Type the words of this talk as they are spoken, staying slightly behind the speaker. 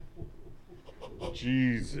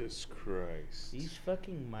Jesus Christ. These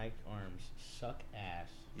fucking mic arms suck ass.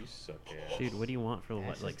 You suck ass. Dude, what do you want for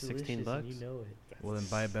Ass is like delicious $16 and bucks? You know it. Well, then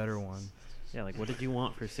buy a better one. Yeah, like what did you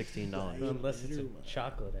want for $16? Unless it's a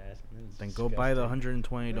chocolate ass. Then go buy the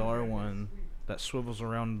 $120 one that swivels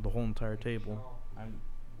around the whole entire table.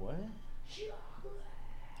 What?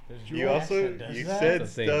 You also you said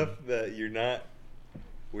That's the stuff that you're not.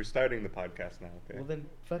 We're starting the podcast now. Okay. Well, then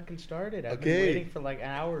fucking start it. I've Okay. been waiting for like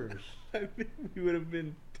hours. I think we would have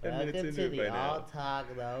been 10 minutes Welcome into to it the by now. All Talk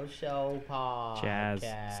Low Show podcast.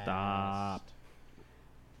 Jazz, stop.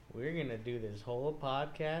 We're gonna do this whole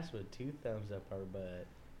podcast with 2 thumbs up our butt.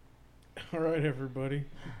 All right, everybody,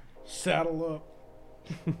 saddle up.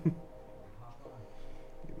 You're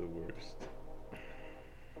the worst.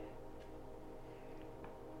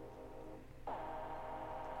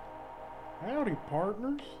 Howdy,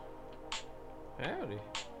 partners. Howdy.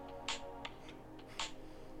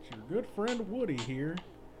 It's your good friend Woody here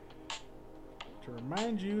to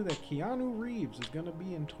remind you that Keanu Reeves is going to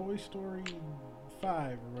be in Toy Story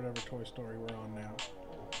 5 or whatever Toy Story we're on now,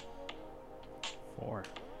 4.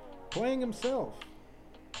 playing himself.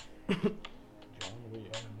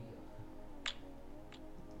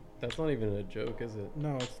 That's not even a joke, is it?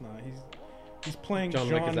 No, it's not. He's playing John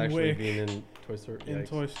John Wick is actually Wick being in Toy Story. in Yikes.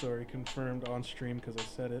 Toy Story, confirmed on stream because I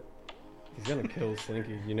said it. He's gonna kill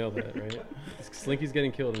Slinky. You know that, right? Slinky's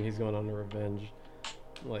getting killed, and he's going on a revenge,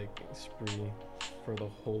 spree for the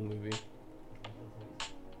whole movie.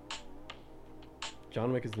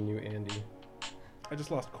 John Wick is the new Andy. I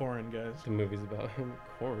just lost Corin, guys. The movie's about him.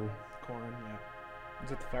 Corn. Corin, yeah. Is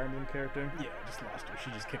that the Fire Moon character? Yeah, I just lost her.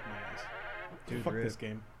 She just kicked my ass. Dude, Fuck rip. this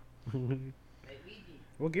game.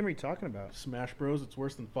 What game are you talking about? Smash Bros. It's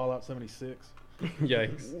worse than Fallout 76.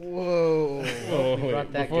 Yikes. Whoa. Oh, We wait,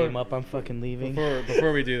 brought that before- game up. I'm fucking leaving.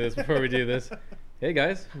 Before we do this, hey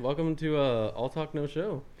guys, welcome to All Talk No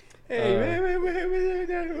Show. Hey,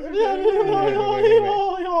 wait.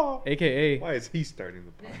 AKA, Why is he starting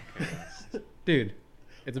the podcast? dude,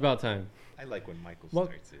 it's about time. I like when Michael Well-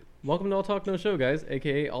 starts it. Welcome to All Talk No Show, guys.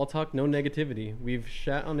 AKA All Talk No Negativity. We've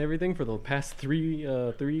shat on everything for the past three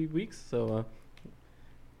weeks, so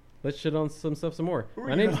let's shit on some stuff some more. Who are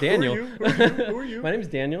My you? name's Who are Daniel. you? Who are you? Who are you? My name's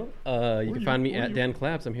Daniel. You can find me Who are at you? Dan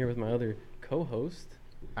Claps. I'm here with my other co-host.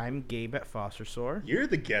 I'm Gabe at Foster Sore. You're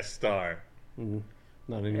the guest star. Not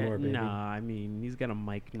anymore, baby. Nah, I mean, he's got a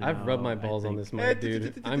mic now. I've rubbed my I balls on think. this mic,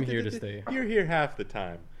 dude. I'm here to stay. You're here half the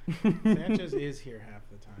time. Sanchez is here half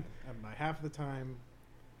the time. And by half the time,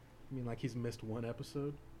 I mean like he's missed one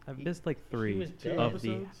episode. I've missed like 3 was dead. of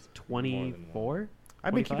the Episodes? 24.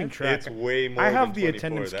 I've been 25? keeping track. It's way more. I have than the 24.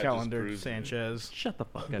 attendance That just calendar, proves it. Sanchez. Shut the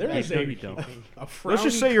fuck up. There Hey, is no, a, you don't. a Let's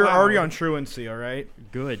just frowny say you're already cloud. on truancy, all right?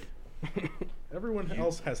 Good. Everyone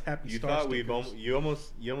else has happy You star thought we've stickers. you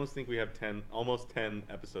almost think we have almost 10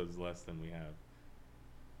 episodes less than we have.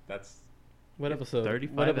 That's What episode?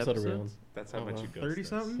 35 What episode are we on? episodes? that's how Oh, much wow. you ghost 30 us.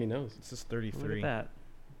 something? He knows. This is Look 33. at that.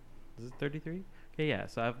 Is it 33? Okay, yeah.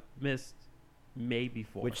 So I've missed maybe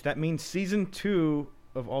 4. Which that means season 2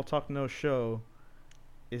 of All Talk No Show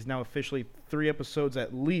is now officially 3 episodes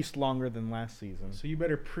at least longer than last season. So you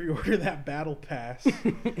better pre-order that battle pass.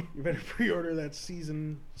 You better pre-order that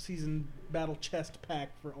season battle chest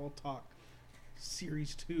pack for All Talk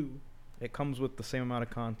Series 2. It comes with the same amount of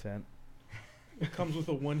content. It comes with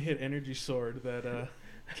a one-hit energy sword that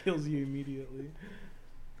kills you immediately.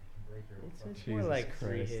 It's more Jesus like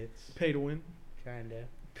 3 Christ. hits. Pay to win. Kinda.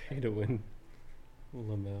 Pay to win.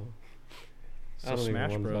 Lamel. So I don't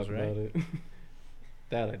Smash even want Bros, to talk right? about it.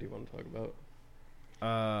 That I do want to talk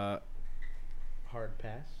about. Hard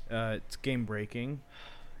pass. It's game breaking.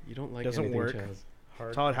 You don't like Doesn't anything, work. Chaz.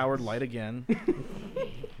 Hard Todd pass. Howard light again.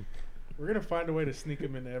 We're gonna find a way to sneak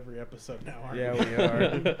him into every episode now. Aren't Yeah, we? we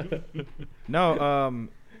are. No,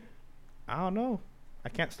 I don't know. I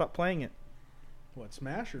can't stop playing it. What,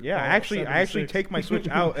 Smash or Yeah, I Fallout actually 76? take my Switch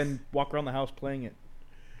out and walk around the house playing it.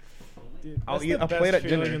 Dude, I'll that's eat- the I'll best play it at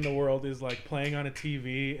feeling dinner. in the world is like playing on a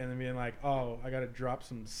TV and then being like, oh, I gotta drop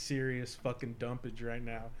some serious fucking dumpage right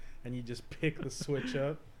now, and you just pick the Switch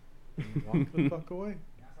up and walk the fuck away.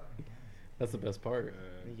 That's the best part.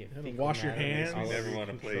 You get You gotta fecal wash your matter hands. I all over never your want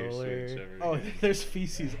to play your controller. Switch ever Oh, again. there's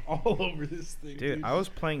feces all over this thing. Dude, I was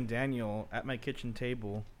playing Daniel at my kitchen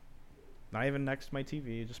table. Not even next to my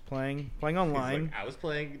TV, just playing He's online. like, I was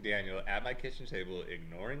playing Daniel at my kitchen table,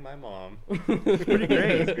 ignoring my mom. Pretty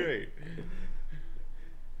great. It's great.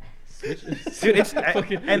 Dude, it's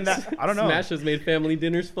and that, I don't know. Smash has made family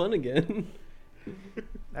dinners fun again.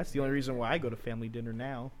 That's the only reason why I go to family dinner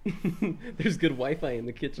now. There's good Wi-Fi in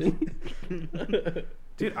the kitchen.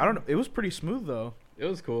 Dude, I don't know. It was pretty smooth though. It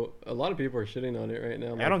was cool. A lot of people are shitting on it right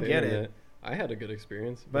now. I don't the get internet. it. I had a good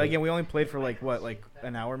experience. But again, we only played for like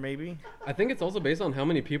an hour maybe. I think it's also based on how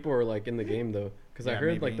many people are like in the game though, because I Yeah,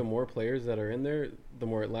 heard like maybe. the more players that are in there, the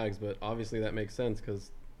more it lags. But obviously that makes sense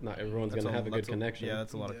because not everyone's That's gonna have a good that's connection. Yeah,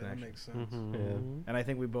 that's a lot of Yeah, that connection. makes sense. Mhm. And I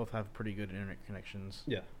think we both have pretty good internet connections.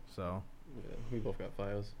 Yeah. So Yeah, we both got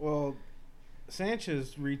FiOS. Well,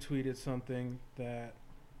 Sanchez retweeted something that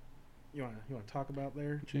you want to talk about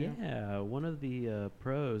there, champ? Yeah, one of the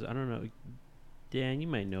pros. I don't know, Dan. You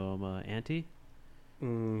might know him. Anti.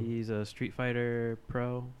 Mm. He's a Street Fighter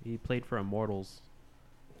pro. He played for Immortals.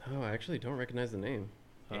 No, I actually don't recognize the name.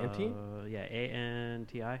 Anti? Yeah,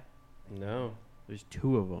 ANTI. No. There's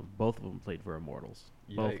two of them. Both of them played for Immortals.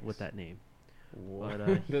 Both Yikes. with that name. What?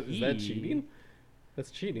 But, Is that he- cheating?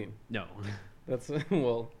 That's cheating. No. That's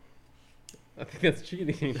well. I think that's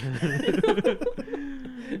cheating.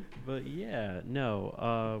 But yeah,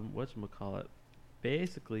 no. Whatchamacallit?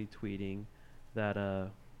 Basically tweeting that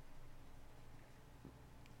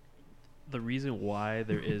the reason why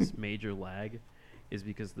there is major lag is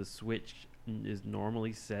because the Switch is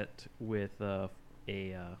normally set with a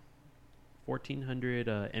 1400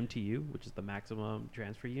 MTU, which is the maximum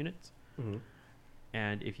transfer units. Mhm.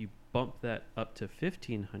 And if you bump that up to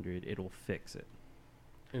 1500, it'll fix it.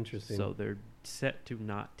 Interesting. So they're set to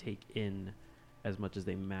not take in as much as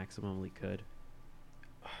they maximally could.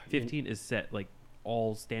 15 is set, like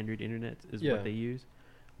all standard internet is Yeah. what they use.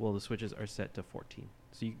 Well, the Switches are set to 14.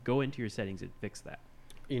 So you go into your settings and fix that.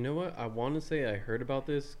 You know what? I want to say I heard about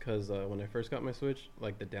this because when I first got my Switch,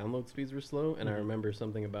 like the download speeds were slow, and I Mhm. remember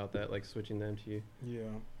something about that, like switching to MTU. Yeah.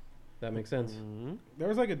 That makes sense. Mhm. There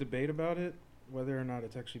was like a debate about it, whether or not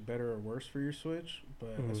it's actually better or worse for your Switch.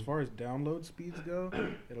 But as Mhm. far as download speeds go,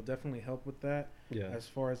 it'll definitely help with that. Yeah. As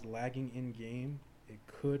far as lagging in game, it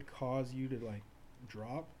could cause you to like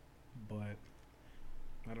drop, but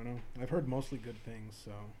I don't know. I've heard mostly good things,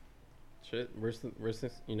 so Shit. Worst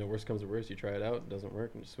comes to worst, you try it out, it doesn't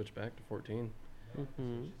work, and just switch back to 14.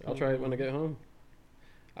 Mhm. I'll try it when I get home.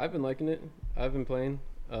 I've been liking it. I've been playing.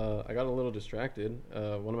 I got a little distracted.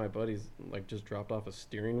 One of my buddies like just dropped off a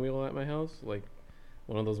steering wheel at my house, like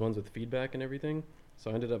one of those ones with feedback and everything.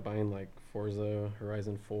 So I ended up buying like Forza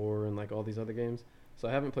Horizon 4 and like all these other games. So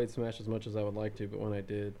I haven't played Smash as much as I would like to, but when I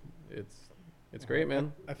did, it's great,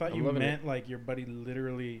 man. I thought I'm you loving it. meant like your buddy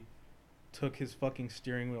literally took his fucking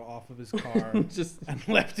steering wheel off of his car Just and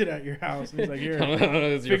left it at your house. And he's like, "Here,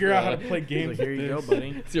 It's your figure out how to fault. play he's games." like, here with you go, this." buddy.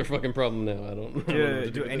 It's your fucking problem now. I don't. I don't know what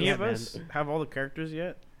to Do with any this. of us have all the characters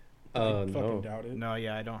yet? I fucking No. doubt it. No,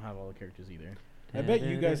 yeah, I don't have all the characters either. I bet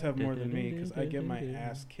you guys have more than me because I get my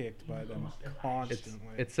ass kicked by them It's constantly.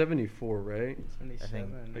 it's 74, right?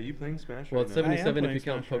 77. Are you playing Smash Well, right it's now? 77 if playing you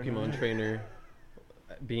count Smash right Pokemon now. Trainer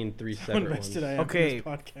being three How separate invested I ones. am Okay. in this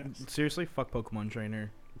podcast. Seriously, fuck Pokemon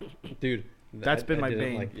Trainer. Dude, That's been my didn't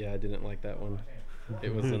bane. Like, yeah, I didn't like that one.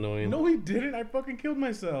 It was annoying. No, he didn't. I fucking killed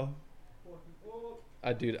myself.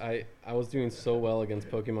 I was doing so well against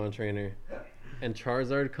Pokemon Trainer, and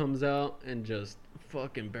Charizard comes out and just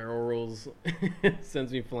fucking barrel rolls,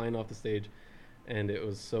 sends me flying off the stage, and it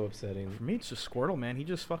was so upsetting. For me, it's just Squirtle, man. He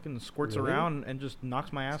just fucking squirts Really? around and just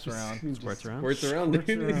knocks my ass around. Squirts around? Squirts around, dude.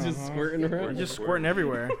 Squirts He's around, just huh? squirting around. He's just squirting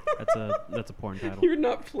everywhere. That's a porn title. You're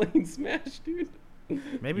not playing Smash, dude.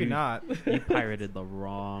 Maybe not. You pirated the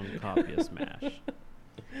wrong copy of Smash.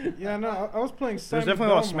 Yeah, no, I was playing Simon There's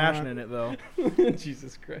definitely a lot of Belmont. smashing in it, though.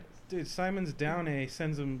 Jesus Christ. Dude, Simon's down A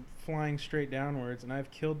sends him flying straight downwards, and I've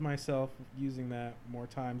killed myself using that more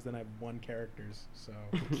times than I've won characters. So,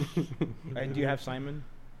 Do you have Simon?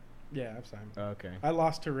 yeah, I have Simon. Oh, okay. I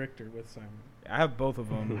lost to Richter with Simon. I have both of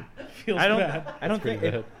them. Feels I don't. bad. I don't pretty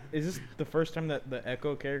think. bad. Is this the first time that the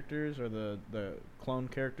Echo characters or the clone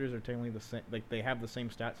characters are technically the same? Like they have the same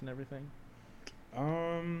stats and everything.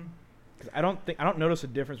 'Cause I don't notice a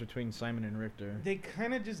difference between Simon and Richter. They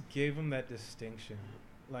kind of just gave him that distinction.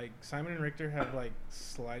 Like Simon and Richter have like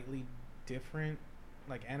slightly different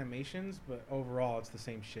like animations, but overall it's the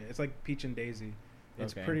same shit. It's like Peach and Daisy.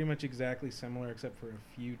 It's Okay. pretty much exactly similar except for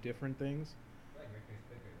a few different things.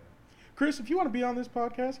 Chris, if you want to be on this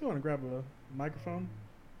podcast, you want to grab a microphone?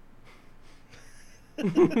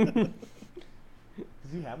 Does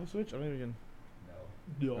he have a Switch? I don't even.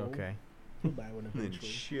 No. Okay. We'll buy one Then eventually.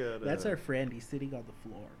 shut That's up. our friend. He's sitting on the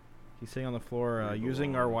floor. He's sitting on the floor Where it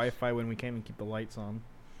using our belongs. Wi-Fi when we came and keep the lights on.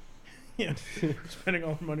 Yeah, spending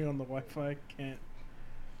all the money on the Wi-Fi can't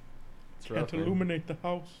It's rough, man. illuminate the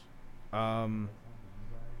house.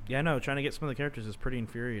 Yeah, no, trying to get some of the characters is pretty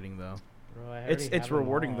infuriating though. Bro, I It's already have them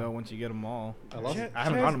rewarding all. though once you get them all. I lost. Jet- I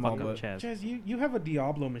haven't Chaz- gotten them all, Fuck up but Chaz. Chaz, you have a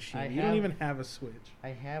Diablo machine. I You don't have- even have a Switch. I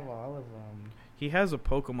have all of them. he has a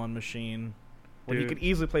Pokemon machine. when he Dude. could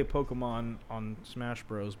easily play Pokemon on Smash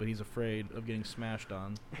Bros, but he's afraid of getting smashed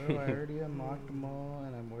on. Bro, I already unlocked them all,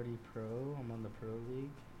 and I'm already pro. I'm on the pro league.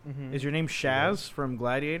 Mhm. Is your name Shaz from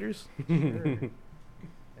Gladiators? Sure.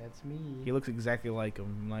 That's me. He looks exactly like him.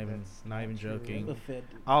 I'm not even, That's not even not true. joking. The Fed,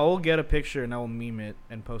 I'll get a picture and I will meme it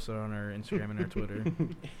and post it on our Instagram and our Twitter.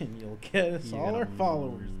 and you'll get us You all gotta our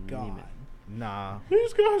followers meme gone. it. Nah,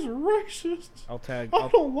 These guys are racist. I'll tag. I I'll,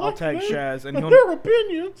 don't I'll like tag them Shaz and and he'll. their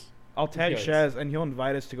opinions. I'll tag Yes. Shaz and he'll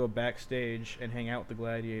invite us to go backstage and hang out with the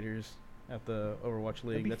Gladiators at the Overwatch That'd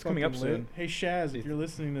League. be That's coming up fucking lit. soon. Hey Shaz, if you're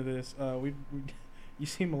listening to this, you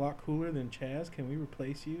seem a lot cooler than Chaz. Can we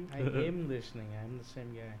replace you? I am listening. I'm the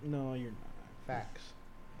same guy. No, you're not. Facts.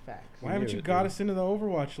 Facts. Why haven't knew you it, got dude. us into the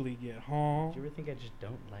Overwatch League yet, huh? Do you ever think I just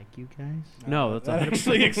don't like you guys? No, that's that 100%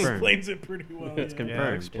 actually confirmed. explains it pretty well. It's yeah.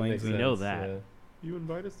 confirmed. explains we it. know that. Yeah. You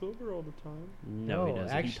invite us over all the time. No, he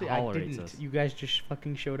doesn't. actually, he I tolerates didn't. us. You guys just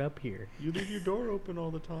fucking showed up here. You leave your door open all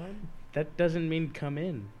the time. That doesn't mean come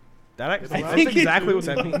in. That's I think it exactly what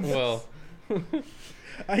that does. means. Well,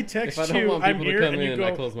 I text If I don't you, want I'm people to here, come and you in, go,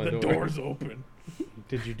 I close my the door." door's open.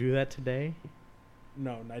 Did you do that today?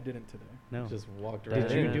 No, I didn't today. No. just walked Did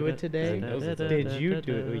right you in. do it today? He knows it's Did you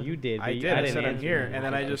do it? Well, you did. I but did. I didn't said I'm answer here, me. and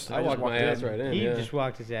then I just I walked my in. ass right in. He yeah. just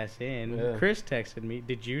walked his ass in. Yeah. Chris texted me.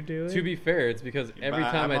 Did you do it? To be fair, it's because every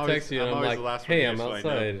But time I always- text you, and I'm always like, the last one "Hey, here, I'm so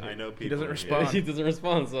outside." I know people. doesn't are here. respond. he doesn't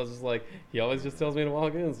respond, so I was just like, he always just tells me to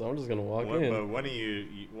walk in, so I'm just gonna walk But in. one of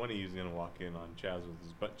you's gonna walk in on Chaz with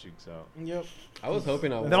his butt cheeks out. Yep. I was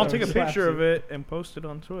hoping I Then Then I'll was. take a Slaps picture you. of it and post it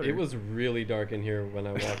on Twitter. It was really dark in here when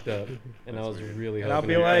I walked up, and I That's was weird. really and I'll hoping.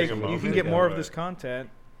 be you guys like, a would you moment can see get ago, more of but- this content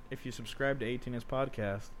if you subscribe to 18s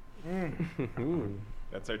Podcast. Mm.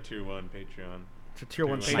 That's our tier 1 Patreon. It's a tier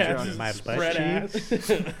 1 Chaz Patreon. is My butt spread cheeks? ass.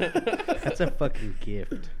 That's a fucking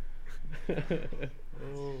gift.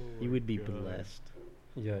 Oh You would be blessed.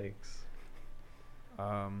 Yikes.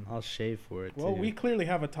 I'll shave for it Well, too. we clearly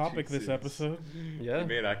have a topic this Jesus. episode. Yeah. You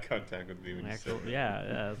made eye contact with me when you Actual, said that.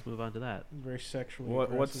 yeah, let's move on to that. Very sexually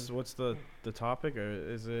What's aggressive. the topic, or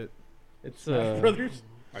is it? It's Smash Brothers?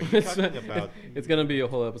 Are you talking about It's gonna be a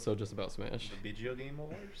whole episode just about Smash. the Video Game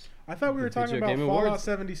Awards? I thought we were The talking Video about Game Fallout Awards.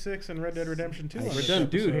 76 and Red Dead Redemption 2. on We're this done,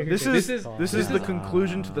 dude. episode. This This is is- this is the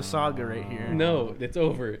conclusion to the saga right here. No, it's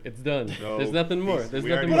over. It's done. No, There's nothing more. he's- There's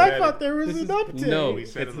we nothing already more. But I thought there was This an is- update. no. We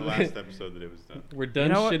said in the it's- last episode that it was done. We're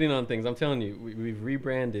done know what? shitting on things. I'm telling you, we've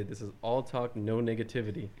rebranded. This is all talk, no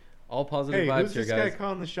negativity. All positive Hey, vibes who's here, this guy guys.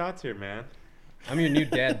 calling the shots here, man? I'm your new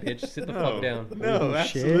dad, bitch. Sit the fuck down. No, Oh,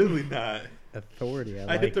 shit. absolutely not. Authority. I I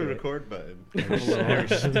like hit the it. record button. I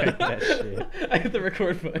respect that shit. I hit the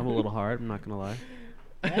record button. I'm a little hard. I'm not gonna lie.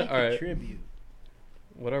 Thank All right. you, tribute.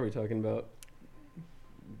 What are we talking about?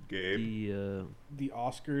 Gabe. The The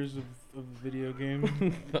Oscars of the video game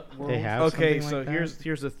world. They have Okay, something so like that?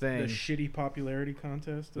 here's the The thing. shitty popularity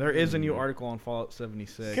contest. There is a new article on Fallout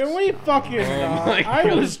 76. Can we fucking Oh not? my I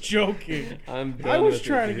God. was joking. I'm done I was with it,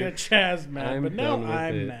 trying to dude. get Chaz mad, I'm but now done with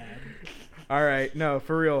I'm it. mad. All right, no,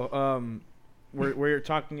 for real. We're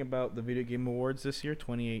talking about the Video Game Awards this year,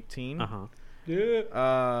 2018. uh huh.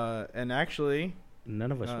 Yeah. And actually,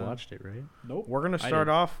 None of us Uh, watched it, right? Nope. we're gonna I start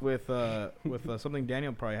did. off with something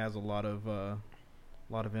Daniel probably has a lot of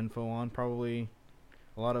info on, probably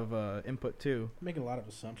a lot of input too. Making a lot of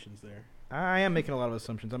assumptions there. I am making a lot of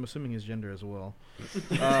assumptions. I'm assuming his gender as well.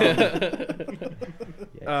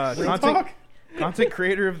 Yeah. Real Content talk. content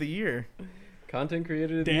creator of the year. Content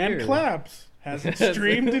creator of the Dan year. Claps hasn't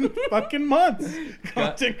streamed in fucking months.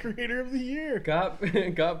 Content creator of the year. Got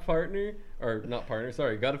partner or not partner?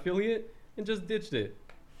 Sorry, got affiliate and just ditched it.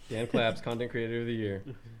 Dan Claps, content creator of the year.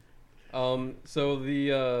 So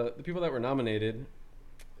the people that were nominated,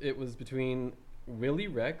 it was between Willie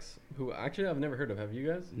Rex, who actually I've never heard of. Have you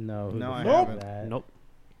guys? No. who No, the I fuck haven't. is that? Nope.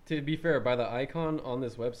 To be fair, by the icon on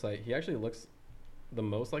this website, he actually looks the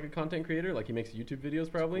most like a content creator. Like he makes YouTube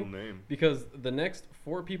videos probably. Cool name. Because the next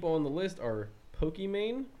 4 people on the list are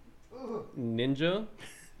Pokimane, Ninja,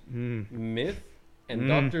 Myth, and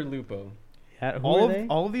Dr. Lupo. Yeah, who are they?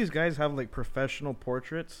 All of these guys have like professional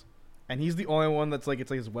portraits, and he's the only one that's like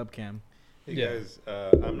it's like his webcam. Hey Yeah. guys,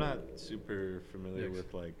 I'm not super familiar Yikes.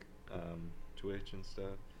 with like Twitch and stuff.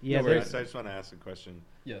 Yeah, No So worries. I just want to ask a question.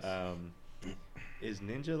 Yes. Is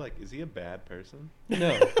Ninja is he a bad person?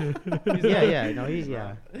 No. yeah. No, he's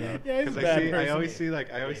yeah. Yeah, he's a Because bad I person. always see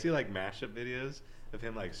like mashup videos of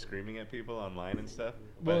him like screaming at people online and stuff.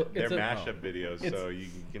 Well, But they're it's a- mashup videos, it's- so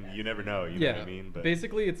you never know. You know Yeah. what I mean? But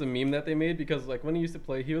Basically, it's a meme that they made because like when he used to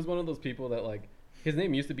play, he was one of those people that like his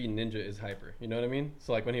name used to be Ninja is Hyper. You know what I mean?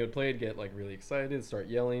 So like when he would play, he'd get like really excited, start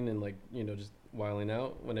yelling, and like just wiling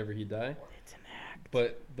out whenever he'd die. It's an act.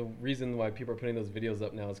 But the reason why people are putting those videos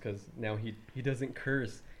up now is because now he doesn't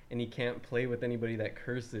curse and he can't play with anybody that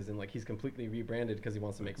curses, and like he's completely rebranded because he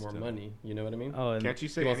wants to make more money. You know what I mean? Oh, and Can't you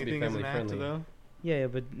say He wants to be anything as an family act, friendly. though? yeah,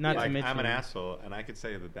 but not Like, to mention I'm an asshole, and I could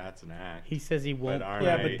say that that's an act. He says he won't. But aren't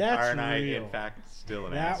Yeah, I, but that's aren't I real. in fact still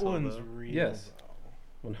an That asshole? one's though? real. Yes.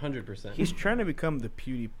 Bro. 100%. he's trying to become the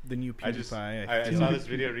new I just PewDiePie. I feel saw like. this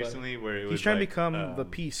video recently where it was He's trying like, to become the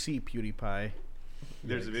um, PC PewDiePie.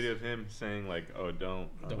 There's a Yikes. video of him saying like, "Oh, don't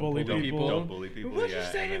bully people. Don't bully people." What'd you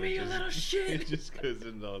yeah, say and to then me, it you just- little shit? It just goes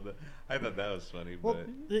into all the. I thought that was funny, Well,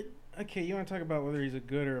 but okay, you want to talk about whether he's a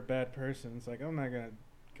good or a bad person? It's like I'm not gonna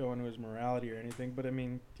go into his morality or anything, but I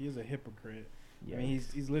mean, he is a hypocrite. I mean,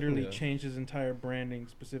 he's literally Yeah. changed his entire branding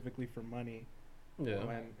specifically for money. Yeah.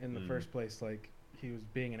 When in the first place, like he was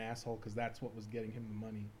being an asshole because that's what was getting him the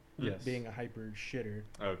money. Yes. Being a hyper shitter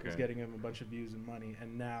okay. was getting him a bunch of views and money,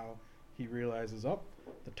 and now he realizes, oh,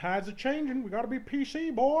 the tides are changing. We got to be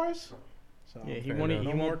PC, boys. So Yeah, he Fair won't. enough.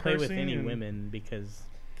 He No more won't play with cursing any and- women because,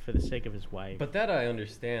 for the sake of his wife. But that I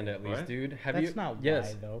understand at least, What? dude. Have that's you? not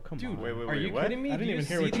Yes. why, though. Come Dude, on. Wait, are you what? kidding me? I didn't Do you even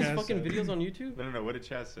hear see what these Chaz fucking said. videos on YouTube? No. What did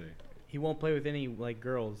Chaz say? He won't play with any like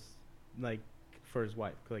girls, like for his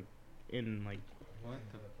wife, like in like. What?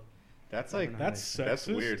 That's I like don't know. that's that's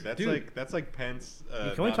sexist. weird. That's Dude. like Pence.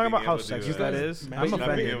 Can we not talk about being how able to, sexist that is? Not I'm not being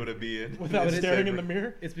offended. able to be in Without this staring in the separate-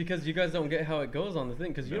 mirror. It's because you guys don't get how it goes on the thing,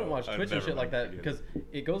 because you No, don't watch I've Twitch and never shit like mind, that. forget Because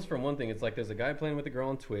it goes from one thing. It's like there's a guy playing with a girl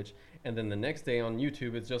on Twitch, and then the next day on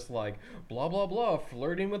YouTube, it's just like blah blah blah,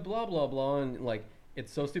 flirting with blah blah blah, and like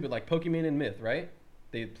it's so stupid. Like Pokemon and Myth, right?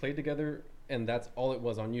 They played together, and that's all it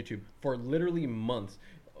was on YouTube for literally months.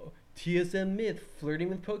 TSM Myth flirting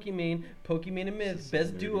with Pokemon, Pokemon and Myth, This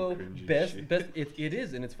best is duo, cringy best shit. it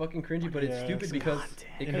is, and it's fucking cringy, but it's Yeah, stupid it's because it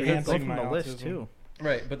content. could Go Enhancing from my the list autism. too.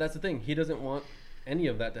 Right, but that's the thing. He doesn't want any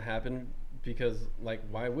of that to happen because, like,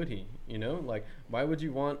 why would he? You know, like, why would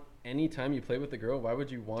you want any time you play with a girl? Why would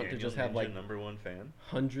you want to Daniel just have Ninja, like #1 fan.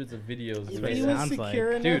 hundreds of videos? That's If what he it was sounds like.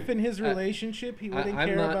 secure enough Dude, in his I- relationship, he wouldn't I'm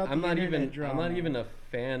care not. about I'm the not internet even. drama. I'm not even a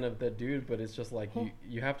fan of that dude. But it's just like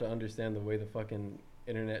you have to understand the way the fucking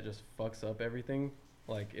internet just fucks up everything.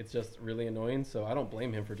 Like it's just really annoying. So I don't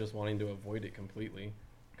blame him for just wanting to avoid it completely,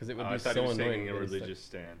 because it would I be thought so he was annoying. taking a that he's religious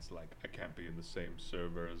stance, like I can't be in the same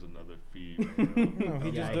server as another feed. No,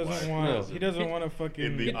 he just Yeah, doesn't why? want. No. He doesn't He- want to fucking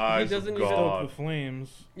in the he eyes doesn't of even- stoke God. the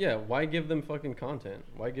flames. Yeah, why give them fucking content?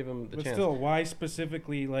 Why give them the But chance? still, why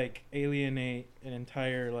specifically like alienate an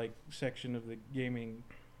entire like section of the gaming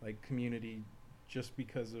like community just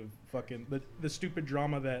because of fucking the stupid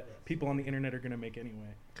drama that people on the internet are gonna make anyway?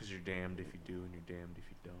 Because you're damned if you do and you're damned if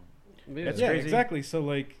you don't. Yeah. That's yeah, crazy. exactly. So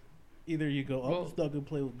like, either you go, Well- I'm still gonna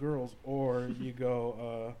play with girls, or you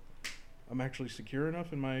go, I'm actually secure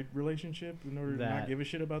enough in my relationship in order to That- not give a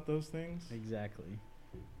shit about those things. Exactly.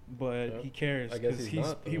 But Yeah. he cares I guess because he's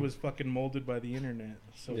not, he though. was fucking molded by the internet.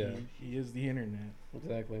 So Yeah. he is the internet.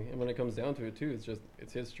 Exactly. And when it comes down to it too,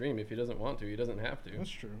 it's his stream. If he doesn't want to, he doesn't have to. That's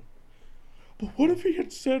true. But what if he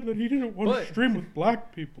had said that he didn't want But- to stream with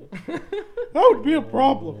black people? That would be a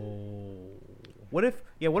problem. What if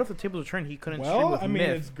the tables were turned? He couldn't stream Well, with I mean,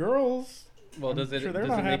 Myth. it's girls. Well, I'm does it sure they're does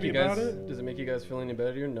not it make happy you guys about it. does it make you guys feel any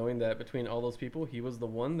better knowing that between all those people, he was the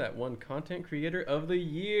one that won Content Creator of the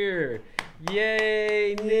Year?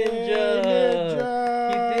 Yay, Ninja!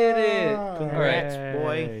 He did it. Congrats, All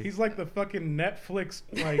boy. Hey. He's like the fucking Netflix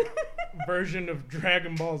like version of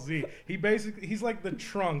Dragon Ball Z. He's like the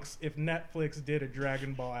Trunks if Netflix did a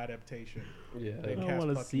Dragon Ball adaptation. Yeah. I They don't cast want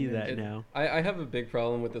to fucking see that It- now. I have a big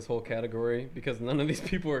problem with this whole category because none of these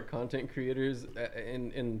people are content creators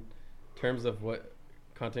in terms of what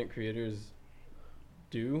content creators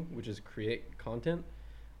do, which is create content.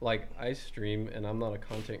 Like I stream and I'm not a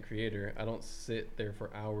content creator. I don't sit there for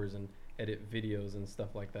hours and edit videos and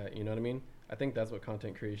stuff like that. You know what I mean? I think that's what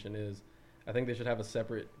content creation is. I think they should have a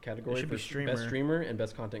separate category should for be streamer. best streamer and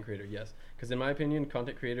best content creator. Yes, because in my opinion,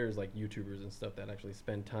 content creator is like YouTubers and stuff that actually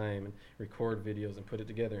spend time and record videos and put it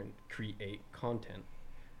together and create content.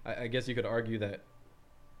 I guess you could argue that,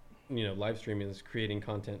 you know, live streaming is creating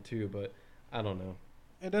content too, but I don't know.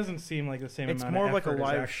 It doesn't seem like the same It's amount more of of like a effort as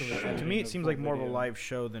live actually show. To editing me, a it seems full like more of a video. live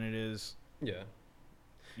show than it is Yeah,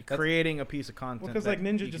 creating a piece of content. Well, because that like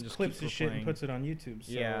Ninja you can just keep clips his shit and replaying. puts it on YouTube.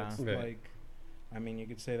 So Yeah. it's Right. like, I mean, you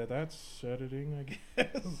could say that that's editing, I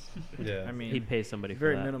guess. yeah. I mean, He pays somebody for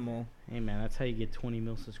very that. minimal. Hey man, that's how you get 20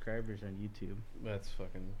 mil subscribers on YouTube. That's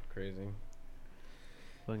fucking crazy.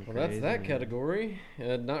 Fucking Well, that's crazy, that man. category.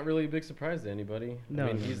 Not really a big surprise to anybody. No,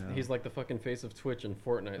 I mean, no. he's like the fucking face of Twitch and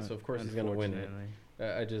Fortnite, so of course he's gonna win it.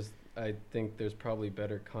 Unfortunately. I think there's probably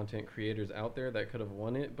better content creators out there that could have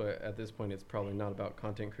won it, but at this point, it's probably not about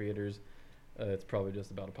content creators. It's probably just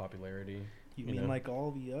about a popularity. You You mean know. like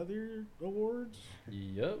all the other awards?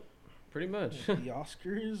 Yep, pretty much. Like the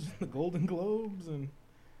Oscars, the Golden Globes, and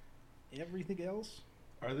everything else?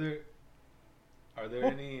 Are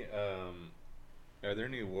there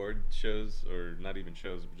any award shows, or not even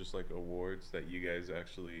shows, but just like awards that you guys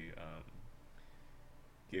actually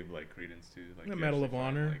give like credence to? Like The you Medal actually of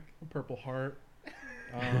find, Honor, like, a Purple Heart.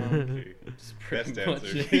 okay, pretty best much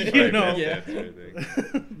answer. it. You know. Best answer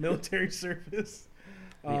thing. Military service.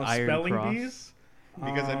 The Iron Spelling Cross. bees.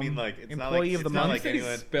 Because I mean, like, it's not Employee like of the it's not month. like Did you say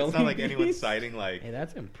anyone. It's spelling not like anyone bees? citing like, Hey,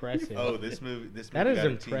 that's impressive. oh, this movie That is got a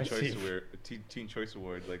impressive. Teen Choice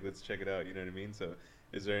Award. Like, let's check it out. You know what I mean? So,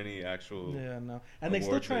 is there any actual? Yeah, no. And they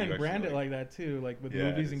still awards try that and you brand actually it like that too. Like with Yeah,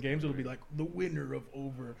 movies and it's games, it'll be weird. like the winner of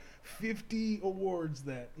over 50 awards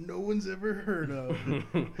that no one's ever heard of.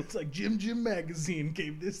 It's like Jim Magazine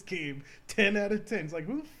gave this game 10 out of 10. It's like,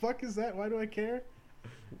 who the fuck is that? Why do I care?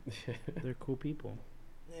 They're cool people.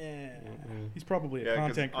 Yeah. Mm-mm. He's probably a Yeah,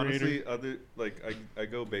 because content creator. honestly, other like I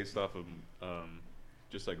go based off of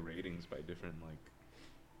just like ratings by different like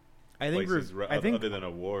I think places, I think other than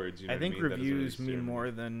awards. You know I think what I mean? That doesn't really reviews steer mean me.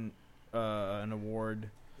 more than an award.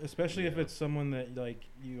 Especially if Yeah. it's someone that like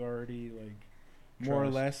you already like more or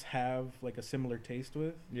Trust. less have like a similar taste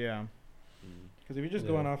with. Yeah. Mm. Because if you're just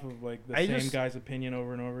Yeah. going off of like the I same just- guy's opinion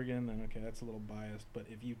over and over again, then okay, that's a little biased. But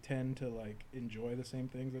if you tend to like enjoy the same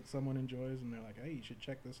things that someone enjoys, and they're like, "Hey, you should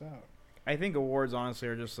check this out." I think awards honestly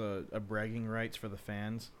are just a bragging rights for the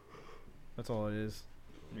fans. That's all it is.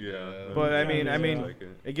 Yeah, But I Yeah, mean, yeah. like it.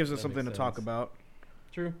 It gives us That something to makes talk sense. about.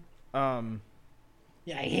 True.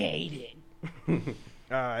 Yeah, I hate it.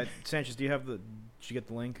 Sanchez, do you have the? Did you get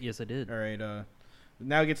the link? Yes, I did. All right.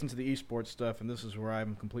 Now it gets into the esports stuff, and this is where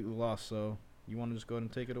I'm completely lost. So you want to just go ahead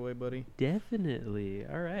and take it away, buddy? Definitely.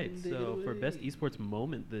 All right. Take it So for best away. esports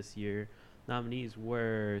moment this year, nominees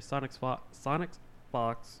were Sonic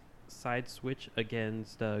Fox side switch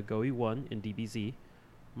against Goe 1 in DBZ.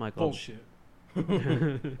 Michael. Bullshit.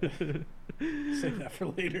 Save that for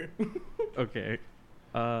later. Okay.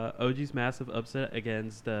 OG's massive upset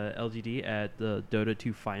against LGD at the Dota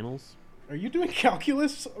 2 finals. Are you doing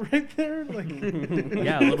calculus right there? Like,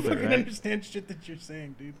 Yeah, a little bit, I fucking right? understand shit that you're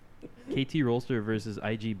saying, dude. KT Rolster versus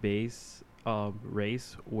IG Base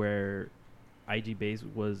race, where IG Base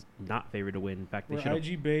was not favored to win. In fact, they Where should have.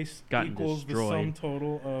 IG base gotten equals the destroyed. sum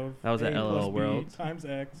total of That was A at plus LOL B Worlds. times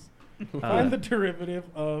X. Uh, Find the derivative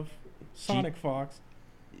of Sonic Fox.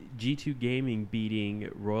 G2 Gaming beating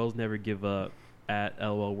Royals Never Give Up at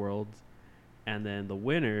LOL Worlds. And then the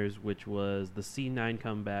winners, which was the C9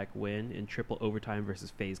 comeback win in triple overtime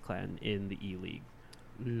versus FaZe Clan in the E-League.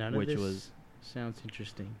 None Which of this was- sounds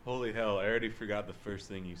interesting. Holy hell! I already forgot the first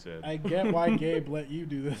thing you said. I get why Gabe let you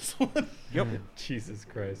do this one. Yep. Jesus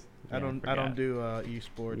Christ. I Yeah, don't forgot. do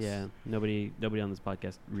esports. Yeah, nobody on this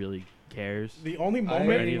podcast really cares. The only I-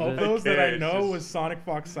 moment Any of of it? those that I Okay, it's know just- was Sonic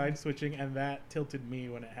Fox side switching, and that tilted me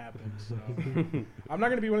when it happened. So I'm not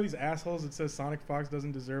gonna be one of these assholes that says Sonic Fox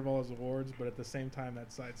doesn't deserve all his awards, but at the same time,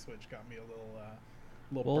 that side switch got me a little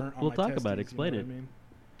We'll- burnt on we'll my talk about it. testes, you know Explain what it. I mean?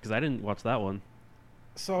 Because I didn't watch that one.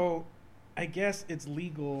 So, I guess it's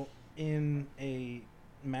legal in a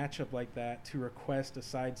matchup like that to request a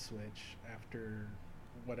side switch after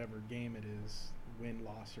whatever game it is, win,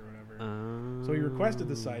 loss, or whatever. So he requested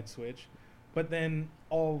the side switch, but then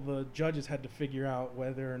all the judges had to figure out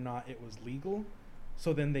whether or not it was legal.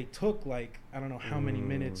 So then they took like I don't know how many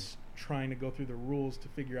minutes trying to go through the rules to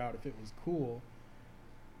figure out if it was cool.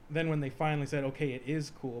 Then when they finally said, okay, it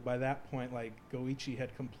is cool, by that point, like Goichi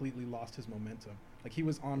had completely lost his momentum. Like he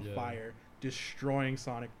was on Yeah. fire, destroying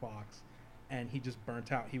Sonic Fox, and he just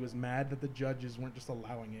burnt out. He was mad that the judges weren't just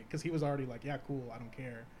allowing it because he was already like, yeah, cool, I don't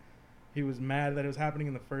care. He was mad that it was happening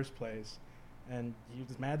in the first place, and he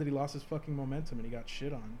was mad that he lost his fucking momentum and he got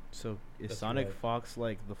shit on. So is That's Sonic right. Fox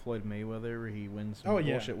like the Floyd Mayweather, where he wins Oh,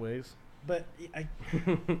 yeah. bullshit ways? But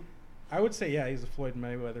I would say, yeah, he's a Floyd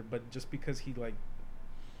Mayweather, but just because he like,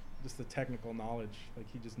 just the technical knowledge, like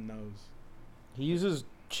he just knows. He uses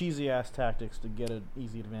cheesy ass tactics to get an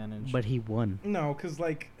easy advantage. But he won. No, because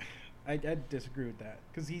like, I disagree with that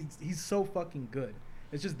because he's so fucking good.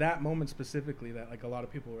 It's just that moment specifically that like a lot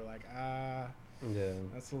of people were like, Yeah.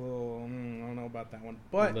 that's a little, I don't know about that one,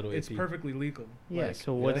 but little it's iffy. perfectly legal. Yeah. Like,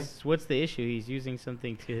 so what's the issue? He's using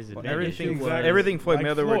something to his Well, advantage. everything Floyd like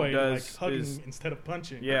Mayweather Floyd, does like hugging is instead of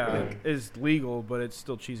punching. yeah is legal, but it's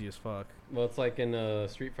still cheesy as fuck. Well, it's like in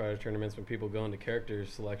Street Fighter tournaments when people go into character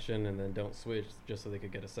selection and then don't switch just so they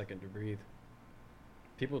could get a second to breathe.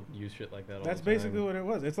 People use shit like that all That's the time. basically what it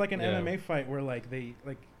was. It's like an Yeah. MMA fight where like they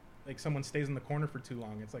like someone stays in the corner for too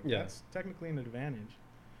long. It's like Yeah. that's technically an advantage.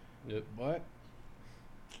 Yep. But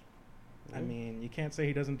I mean, you can't say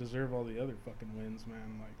he doesn't deserve all the other fucking wins,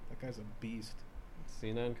 man. Like, that guy's a beast.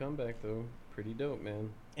 C9 comeback though, pretty dope, man.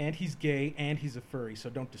 And he's gay, and he's a furry, so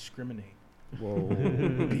don't discriminate. Whoa,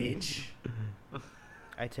 Bitch.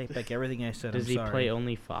 I take back everything I said. Does I'm he sorry. play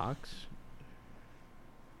only Fox?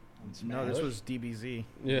 No, this was DBZ.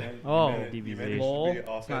 Yeah. Oh, You DBZ. managed to Lol, be it's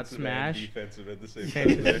not offensive and Smash. defensive at the same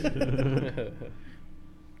Change time. there.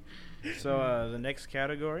 So the next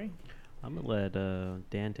category. I'm gonna let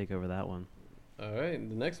Dan take over that one. All right.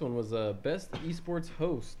 The next one was best esports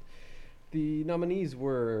host. The nominees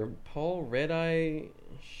were Paul Redeye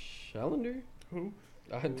Schallander. Who?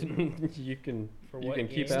 You can For you what can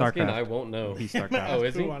keep game? asking. StarCraft. I won't know. He's Ask StarCraft. Oh,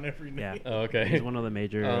 is who he? on every Yeah. name. Oh, okay. He's one of the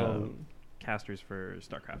major Um, casters for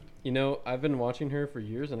StarCraft. You know, I've been watching her for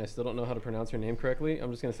years, and I still don't know how to pronounce her name correctly.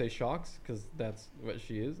 I'm just gonna say Shox because that's what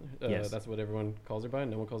she is. Yes. That's what everyone calls her by.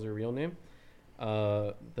 No one calls her real name.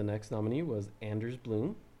 The next nominee was Anders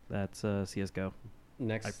Bloom. That's CS:GO.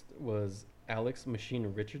 Next was Alex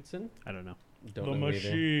Machine Richardson. I don't know. Don't The know either.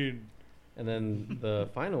 machine. And then the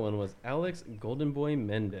final one was Alex Golden Boy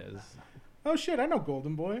Mendez. Oh shit, I know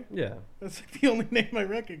Golden Boy. Yeah. That's like the only name I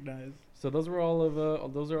recognize. So those were all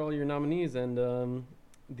of those are all your nominees, and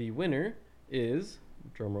the winner is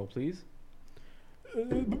drumroll please.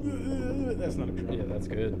 That's not a drum. Yeah, that's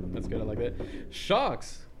good. That's good. I like that.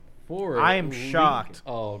 Shocks for. I am League- shocked.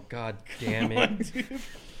 Oh god damn it! Dude,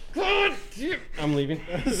 God damn. I'm leaving.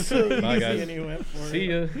 so Bye, easy guys. and he went for See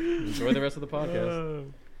it. ya. Enjoy the rest of the podcast.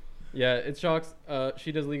 Yeah, it's Shocks.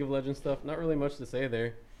 She does League of Legends stuff. Not really much to say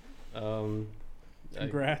there.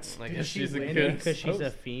 Congrats. I Did guess she she's a win good Because she's a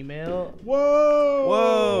host. female. Whoa!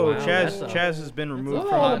 Whoa, Wow, Chaz that's a- Chaz has been that's removed a It's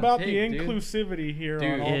from. all hot about take, the dude. inclusivity here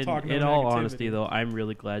Dude, on All Talk No In all Negativity. honesty, though, I'm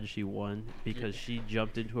really glad she won because she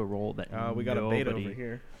jumped into a role that We got nobody. a bait over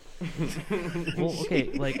here. Well, okay,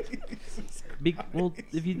 like, well,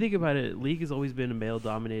 if you think about it, League has always been a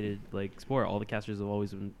male-dominated like sport. All the casters have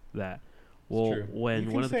always been that. Well, true. You when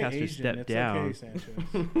can one of the say casters Asian, stepped it's down, Okay, Sanchez.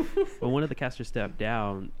 when one of the casters stepped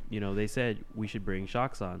down, they said we should bring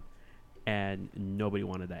Shocks on, and nobody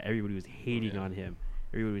wanted that. Everybody was hating on him.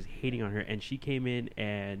 Everybody was hating on her, and she came in,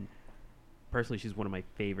 and personally, she's one of my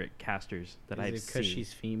favorite casters that I've Is it because seen.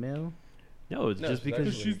 she's female? No, it's No, just she's because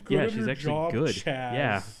Because she's good yeah, at she's her actually job, good. Chaz.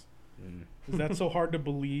 Yeah. Is that so hard to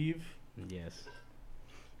believe? Yes.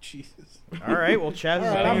 Jesus. All right, well, Chaz's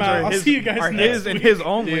All right, I'm opinions out. are I'll his, see you guys are next his and week. his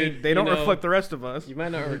only. Dude, they don't you know, reflect the rest of us. You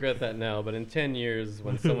might not regret that now, but in 10 years,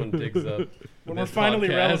 when someone digs up When this we're finally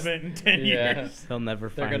podcast, relevant in 10 yeah, years. He'll never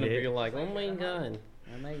they're find gonna it. be like, "Oh my god,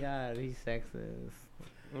 Oh my god, he's sexist.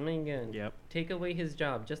 oh my god, Yep. take away his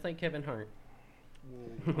job, just like Kevin Hart."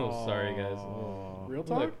 Oh, sorry guys. Real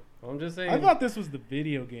talk? Look, I'm just saying. I thought this was the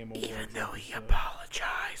video game awards. episode.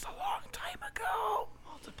 apologized a long time ago.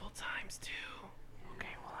 multiple times too. Okay,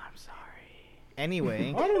 well, I'm sorry.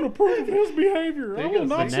 Anyway, I don't approve of his behavior. There I you will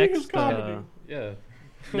go, not so see his next, comedy. Yeah.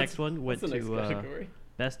 Next one went What's the next to category?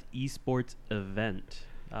 Best Esports Event.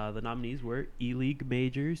 The nominees were E-League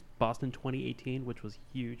Majors, Boston 2018, which was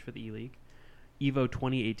huge for the E-League. EVO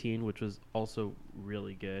 2018, which was also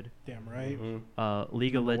really good. Damn right. Mhm.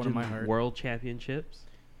 League of Number one in my Legends heart. World Championships,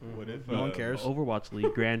 What if no one cares. Overwatch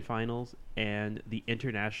League Grand Finals, and the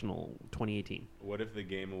International 2018. What if the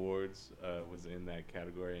Game Awards was in that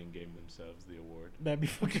category and gave themselves the award? That'd be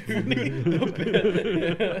fucking funny.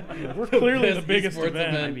 We're clearly the Best biggest esports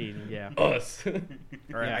event. I mean, yeah. Us. all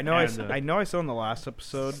right. Yeah, I know. I and, said on the last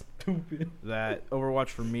episode that Overwatch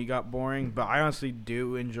for me got boring, but I honestly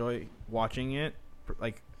do enjoy watching it.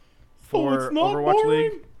 Like for it's not Overwatch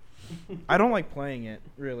boring? League, I don't like playing it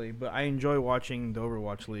really, but I enjoy watching the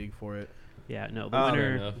Overwatch League for it. Yeah, no, the Fair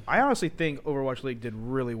winner. enough. I honestly think Overwatch League did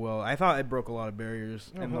really well. I thought it broke a lot of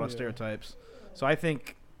barriers Oh, and a hell lot of yeah. stereotypes. So I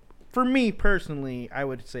think, for me personally, I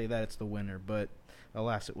would say that it's the winner, but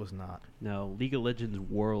alas, it was not. No, League of Legends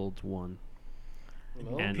Worlds won.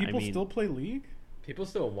 Well, And I People mean- still play League, people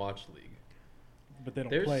still watch League. but they don't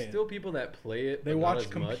There's play still it. people that play it. They but not watch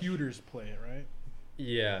as much. computers play it, right?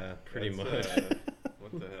 Yeah, pretty That's, much.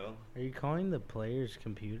 What the hell? Are you calling the players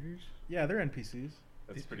computers? Yeah, they're NPCs.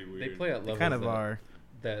 That's pretty weird. They play at They levels kind of that, are.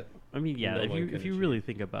 that I mean, yeah, No if one you can if you achieve. really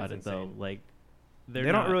think about That's it, though, insane. like They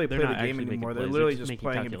don't really play they're the not game actually making anymore. They're plays, literally just just making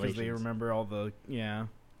playing it because they calculations. remember all the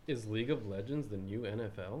is League of Legends the new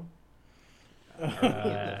NFL.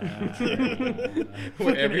 Fucking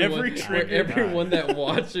Where everyone, every where trigger. everyone that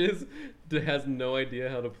watches has no idea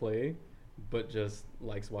how to play, but just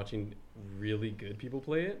likes watching really good people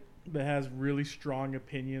play it. That has really strong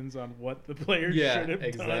opinions on what the players Yeah, should have done.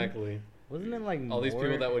 exactly. Wasn't it like All these people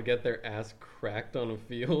more- that would get their ass cracked on a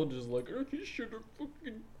field, just like, oh, he should have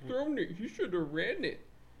fucking thrown it. He should have ran it.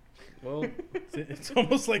 Well, It's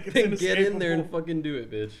almost like it's then get in there and inescapable. fucking do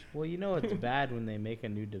it, bitch. Well, you know it's bad when they make a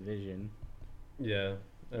new division. Yeah,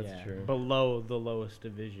 that's Yeah, true. Below the lowest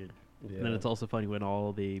division. Yeah. And then it's also funny when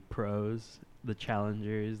all the pros, the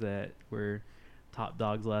challengers that were top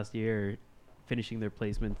dogs last year, are finishing their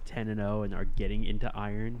placements 10-0 and are getting into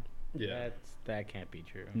iron. yeah. That can't be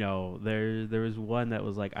true. No, there was one that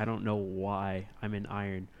was like, I don't know why I'm in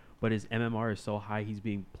iron, but his MMR is so high he's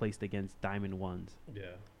being placed against diamond ones. Yeah.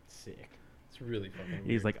 Sick. It's really fucking weird.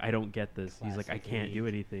 He's like, I don't get this. He's like, I Classic can't do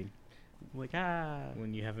league. anything. I'm like, ah.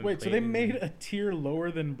 When you haven't. Wait, so played they in made the- a tier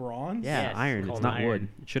lower than bronze? Yeah, Yes, iron. It's called not wood. iron.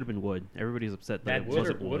 It should have been wood. Everybody's upset that That it wood, or,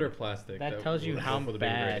 wasn't wood or plastic. That tells you would how go for the big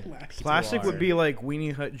bad- rig. Plastic. Plastic would are. be like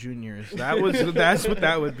Weenie Hut Juniors. That's what